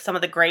 like some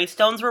of the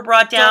gravestones were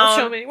brought down.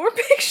 Don't show me any more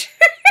pictures.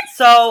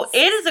 So it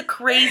is a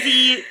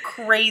crazy,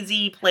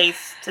 crazy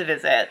place to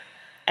visit.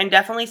 And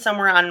definitely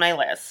somewhere on my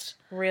list.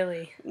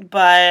 Really?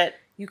 But...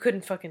 You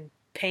couldn't fucking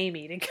pay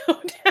me to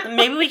go down.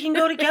 Maybe we can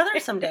go together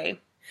someday.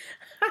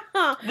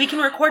 We can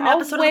record an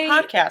episode of the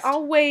podcast.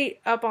 I'll wait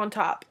up on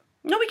top.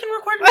 No, we can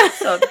record an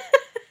episode.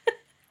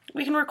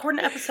 We can record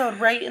an episode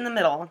right in the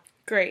middle.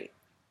 Great.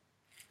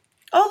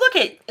 Oh, look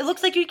it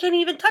looks like you can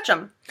even touch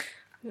them.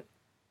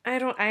 I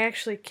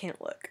actually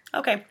can't look.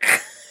 Okay.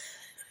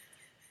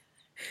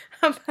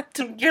 I'm about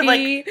to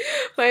pee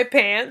my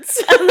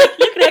pants. I'm like,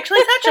 you can actually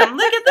touch them.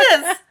 Look at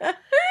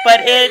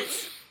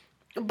this.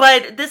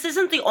 But this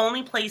isn't the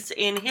only place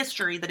in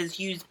history that has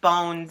used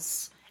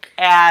bones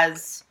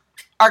as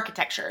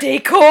architecture.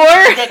 Decor,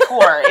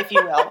 if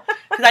you will.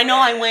 Because I know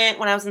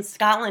when I was in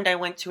Scotland, I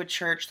went to a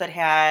church that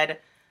had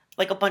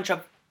like a bunch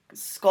of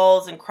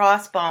skulls and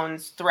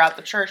crossbones throughout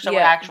the church that were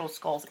actual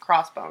skulls and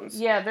crossbones.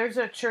 Yeah, there's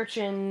a church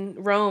in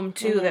Rome,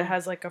 too, that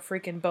has like a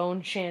freaking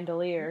bone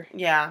chandelier.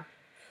 Yeah.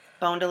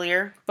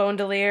 Bondelier.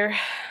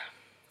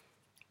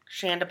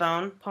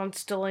 Chandabone.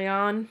 Ponce de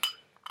Leon.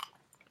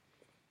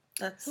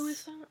 Who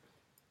is that?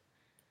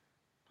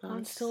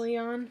 Ponce de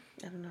Leon?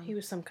 I don't know. He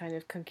was some kind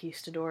of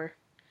conquistador.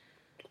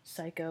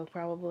 Psycho,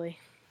 probably.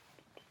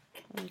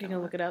 You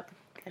gonna look it up?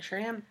 I sure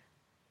am.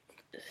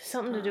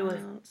 Something to do with...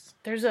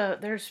 There's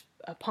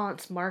a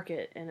Ponce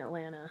market in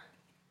Atlanta.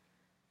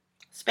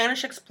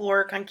 Spanish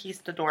explorer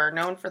conquistador,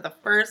 known for the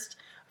first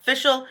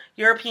official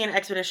European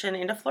expedition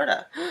into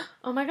Florida.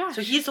 Oh my gosh.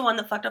 So he's the one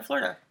that fucked up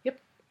Florida. Yep.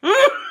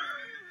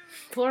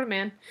 Florida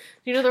man.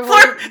 You know the OG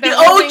Florida.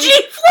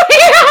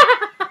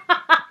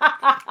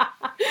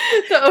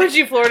 The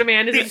OG Florida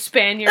man is a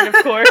Spaniard, of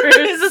course.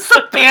 Is a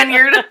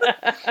Spaniard.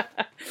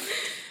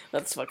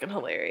 That's fucking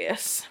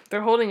hilarious.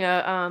 They're holding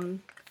a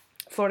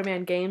Florida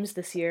Man Games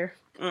this year.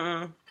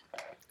 I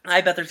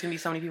bet there's gonna be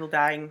so many people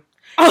dying.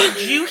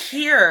 Did you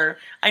hear?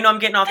 I know I'm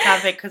getting off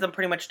topic because I'm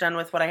pretty much done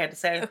with what I had to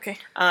say. Okay.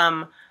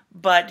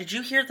 But did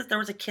you hear that there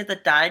was a kid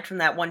that died from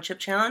that one chip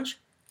challenge?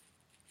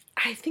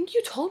 I think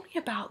you told me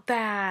about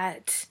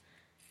that.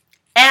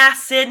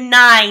 Acid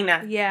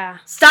 9. Yeah.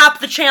 Stop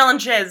the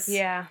challenges.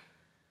 Yeah.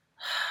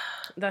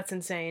 That's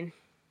insane.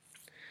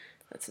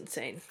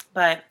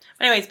 But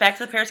anyways, back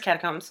to the Paris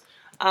Catacombs.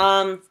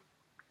 Yeah,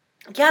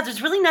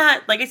 there's really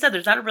not, like I said,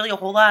 there's not really a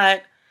whole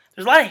lot.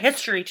 There's a lot of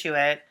history to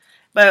it.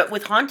 But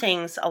with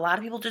hauntings, a lot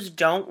of people just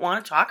don't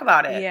want to talk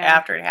about it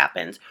after it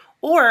happens.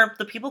 Or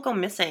the people go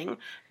missing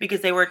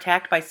because they were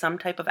attacked by some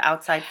type of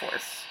outside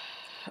force.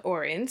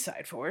 Or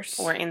inside force.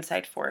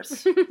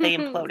 They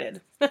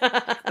imploded.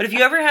 But if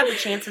you ever have the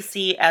chance to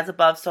see As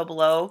Above, So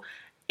Below,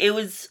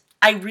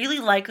 I really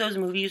like those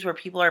movies where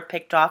people are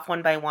picked off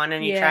one by one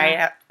and you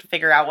try to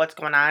figure out what's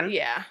going on.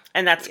 Yeah.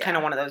 And that's kind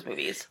of one of those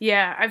movies.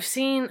 Yeah, I've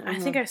seen, I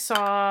think I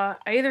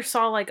either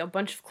saw like a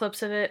bunch of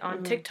clips of it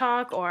on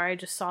TikTok or I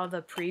just saw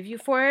the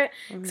preview for it.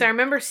 Because I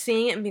remember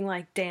seeing it and being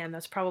like, damn,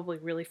 that's probably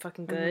really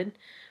fucking good.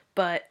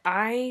 But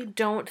I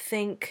don't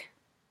think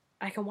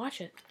I can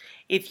watch it.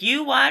 If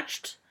you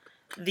watched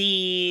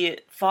the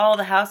Fall of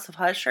the House of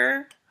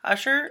Usher,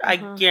 I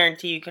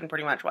guarantee you can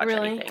pretty much watch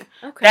anything.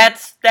 Okay.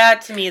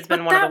 That to me has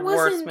been one of the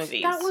worst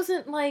movies. That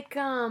wasn't like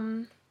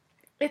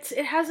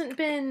it hasn't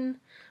been.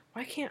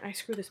 Why can't I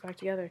screw this back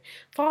together?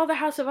 Fall of the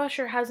House of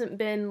Usher hasn't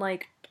been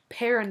like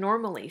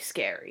paranormally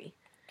scary.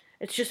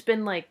 It's just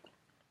been like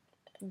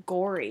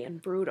gory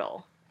and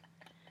brutal.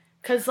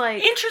 'Cause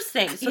like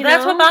interesting. So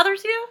that's what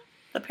bothers you?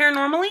 The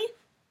paranormally?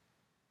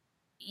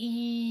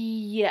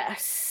 Yes.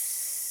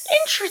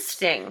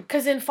 Interesting.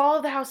 Because in Fall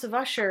of the House of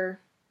Usher,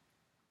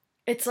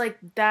 it's like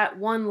that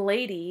one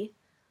lady.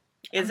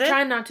 I'm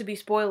trying not to be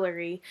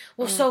spoilery.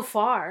 Well, so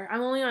far.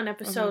 I'm only on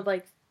episode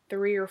like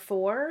 3 or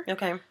 4.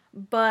 Okay.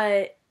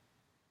 But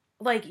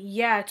like,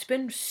 yeah, it's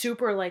been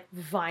super like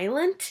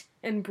violent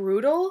and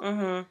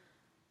brutal.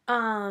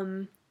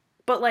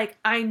 But like,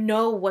 I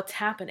know what's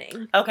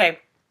happening. Okay.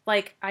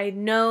 Like, I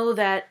know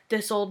that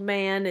this old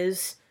man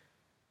is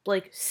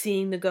like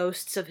seeing the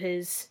ghosts of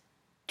his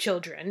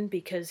children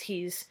because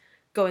he's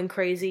going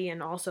crazy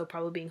and also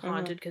probably being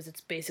haunted because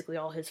it's basically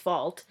all his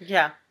fault.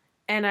 Yeah.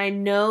 And I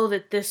know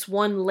that this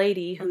one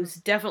lady who's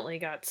definitely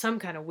got some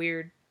kind of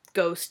weird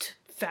ghost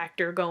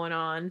factor going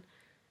on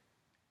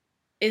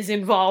is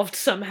involved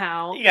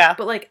somehow. Yeah.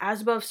 But like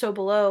As Above, So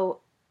Below,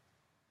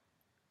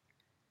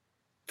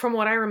 from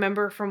what I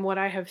remember, from what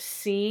I have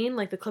seen,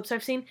 like the clips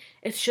I've seen,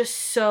 it's just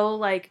so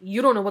like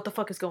you don't know what the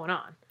fuck is going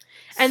on.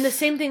 And the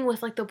same thing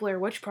with, like, the Blair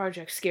Witch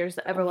Project scares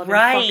the ever-loving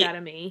fuck out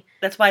of me.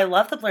 That's why I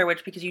love the Blair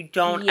Witch, because you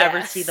don't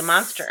ever see the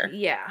monster.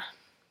 Yeah.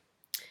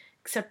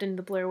 except in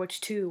the Blair Witch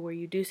 2 where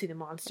you do see the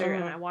monster,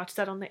 and I watched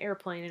that on the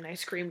airplane and I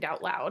screamed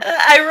out loud.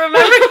 I remember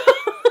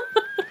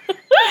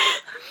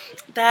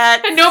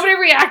that. And nobody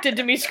reacted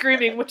to me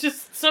screaming, which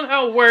is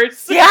somehow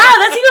worse. Yeah,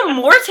 that's even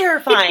more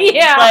terrifying.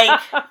 Yeah. Like,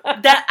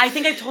 that, I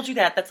think I've told you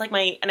that. That's like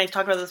and I've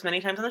talked about this many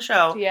times on the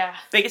show. Yeah.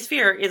 Biggest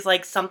fear is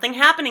like something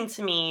happening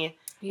to me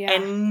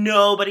and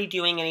nobody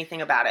doing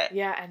anything about it.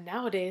 Yeah, and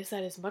nowadays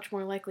that is much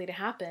more likely to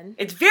happen.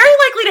 It's very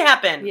likely to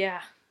happen.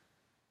 Yeah.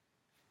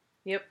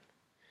 Yep.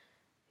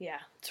 Yeah,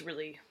 it's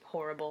really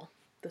horrible,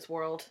 this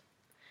world.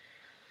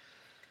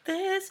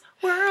 This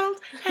world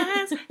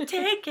has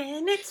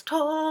taken its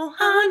toll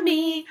on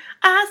me.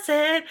 I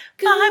said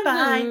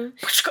bye-bye.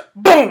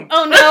 Boom!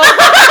 Oh, no.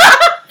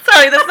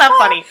 Sorry, that's not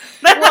funny.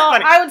 That's not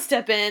funny. I would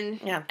step in,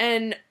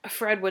 and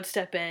Fred would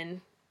step in,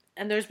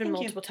 and there's been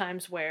multiple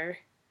times where,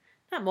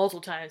 not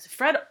multiple times,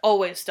 Fred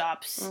always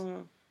stops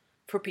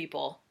for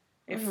people.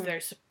 If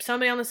there's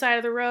somebody on the side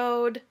of the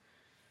road,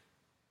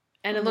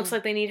 and it looks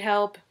like they need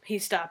help,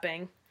 he's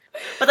stopping.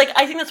 But, like,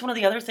 I think that's one of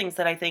the other things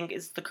that I think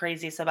is the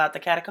craziest about the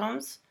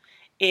catacombs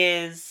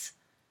is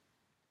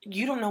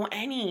you don't know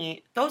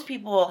any. Those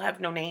people have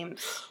no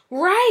names.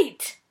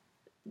 Right.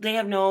 They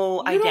have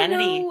no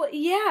identity.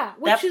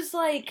 Which is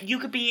like... You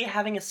could be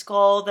having a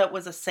skull that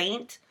was a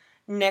saint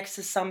next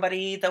to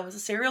somebody that was a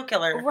serial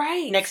killer.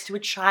 Right. Next to a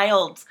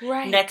child.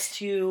 Right. Next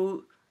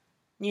to,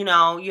 you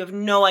have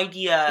no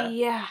idea.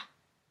 Yeah.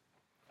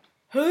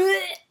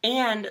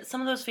 And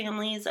some of those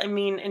families, I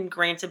mean, and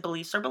granted,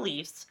 beliefs are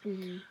beliefs,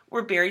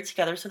 were buried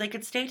together so they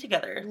could stay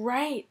together.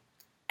 Right.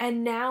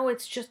 And now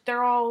it's just,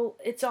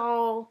 it's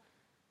all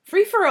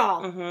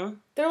free-for-all. Mm-hmm.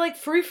 They're like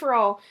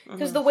free-for-all.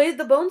 Because the way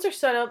the bones are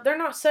set up, they're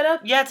not set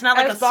up it's not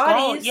like a skull.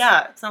 bodies.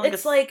 Yeah, it's not like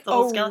it's like a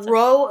skeleton.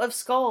 row of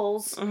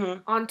skulls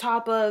on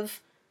top of...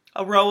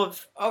 A row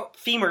of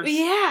femurs.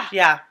 Yeah.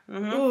 Yeah.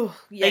 Mm-hmm. Ooh,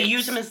 they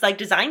use them as, like,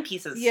 design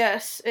pieces.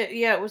 Yes.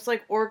 It was,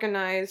 like,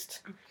 organized...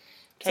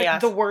 It's Chaos.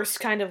 like the worst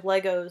kind of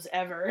Legos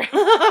ever. Worst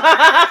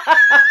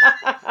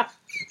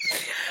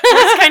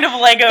kind of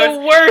Legos.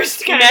 The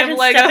worst kind Imagine of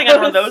Legos. stepping on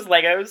one of those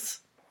Legos.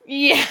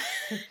 Yeah.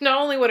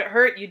 Not only would it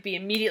hurt, you'd be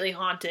immediately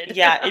haunted.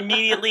 Yeah,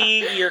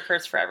 immediately you're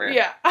cursed forever.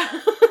 Yeah.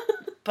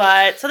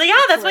 But, so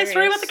that's my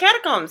story about the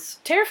catacombs.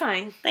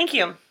 Terrifying. Thank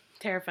you.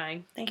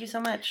 Terrifying. Thank you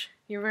so much.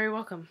 You're very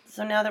welcome.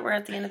 So now that we're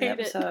at the end of the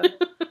episode,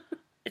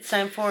 it's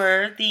time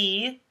for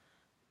the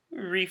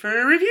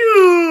Reefer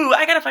Review.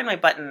 I gotta find my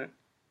button.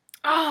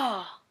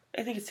 Oh.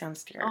 I think it's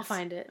downstairs. I'll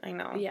find it. I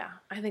know. Yeah,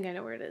 I think I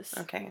know where it is.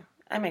 Okay.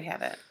 I might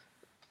have it.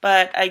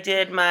 But I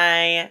did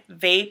my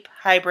vape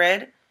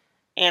hybrid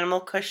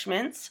animal Kush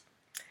mints.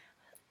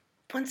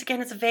 Once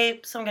again, it's a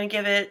vape, so I'm going to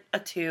give it a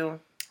 2.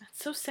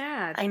 That's so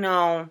sad. I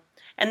know.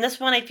 And this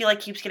one I feel like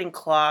keeps getting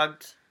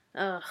clogged.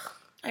 Ugh.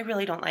 I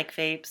really don't like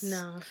vapes.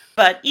 No.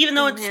 But even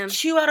though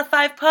it's 2 out of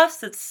 5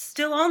 puffs, it's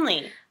still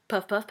only...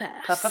 Puff, puff,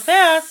 pass. Puff, puff,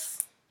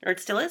 pass. Or it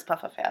still is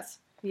puff, puff, pass.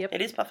 Yep.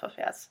 It is puff, puff,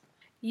 pass.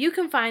 You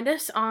can find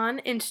us on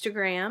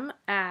Instagram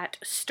at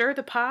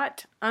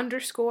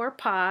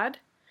stirthepot_pod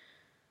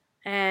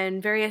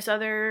and various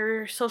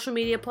other social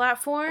media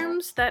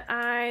platforms that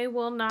I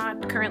will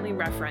not currently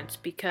reference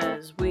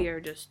because we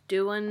are just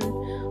doing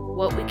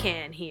what we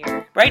can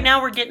here. Right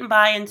now we're getting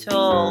by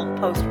until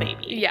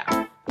post-baby.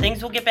 Yeah.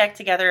 Things will get back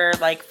together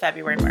like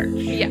February, March.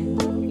 Yeah.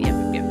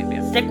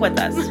 Yep. Stick with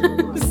us.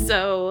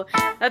 So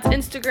that's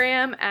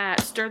Instagram at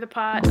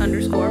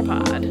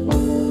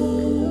stirthepot_pod.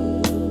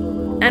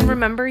 And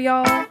remember,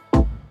 y'all,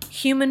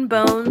 human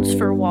bones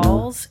for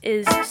walls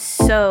is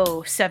so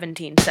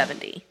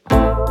 1770.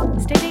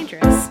 Stay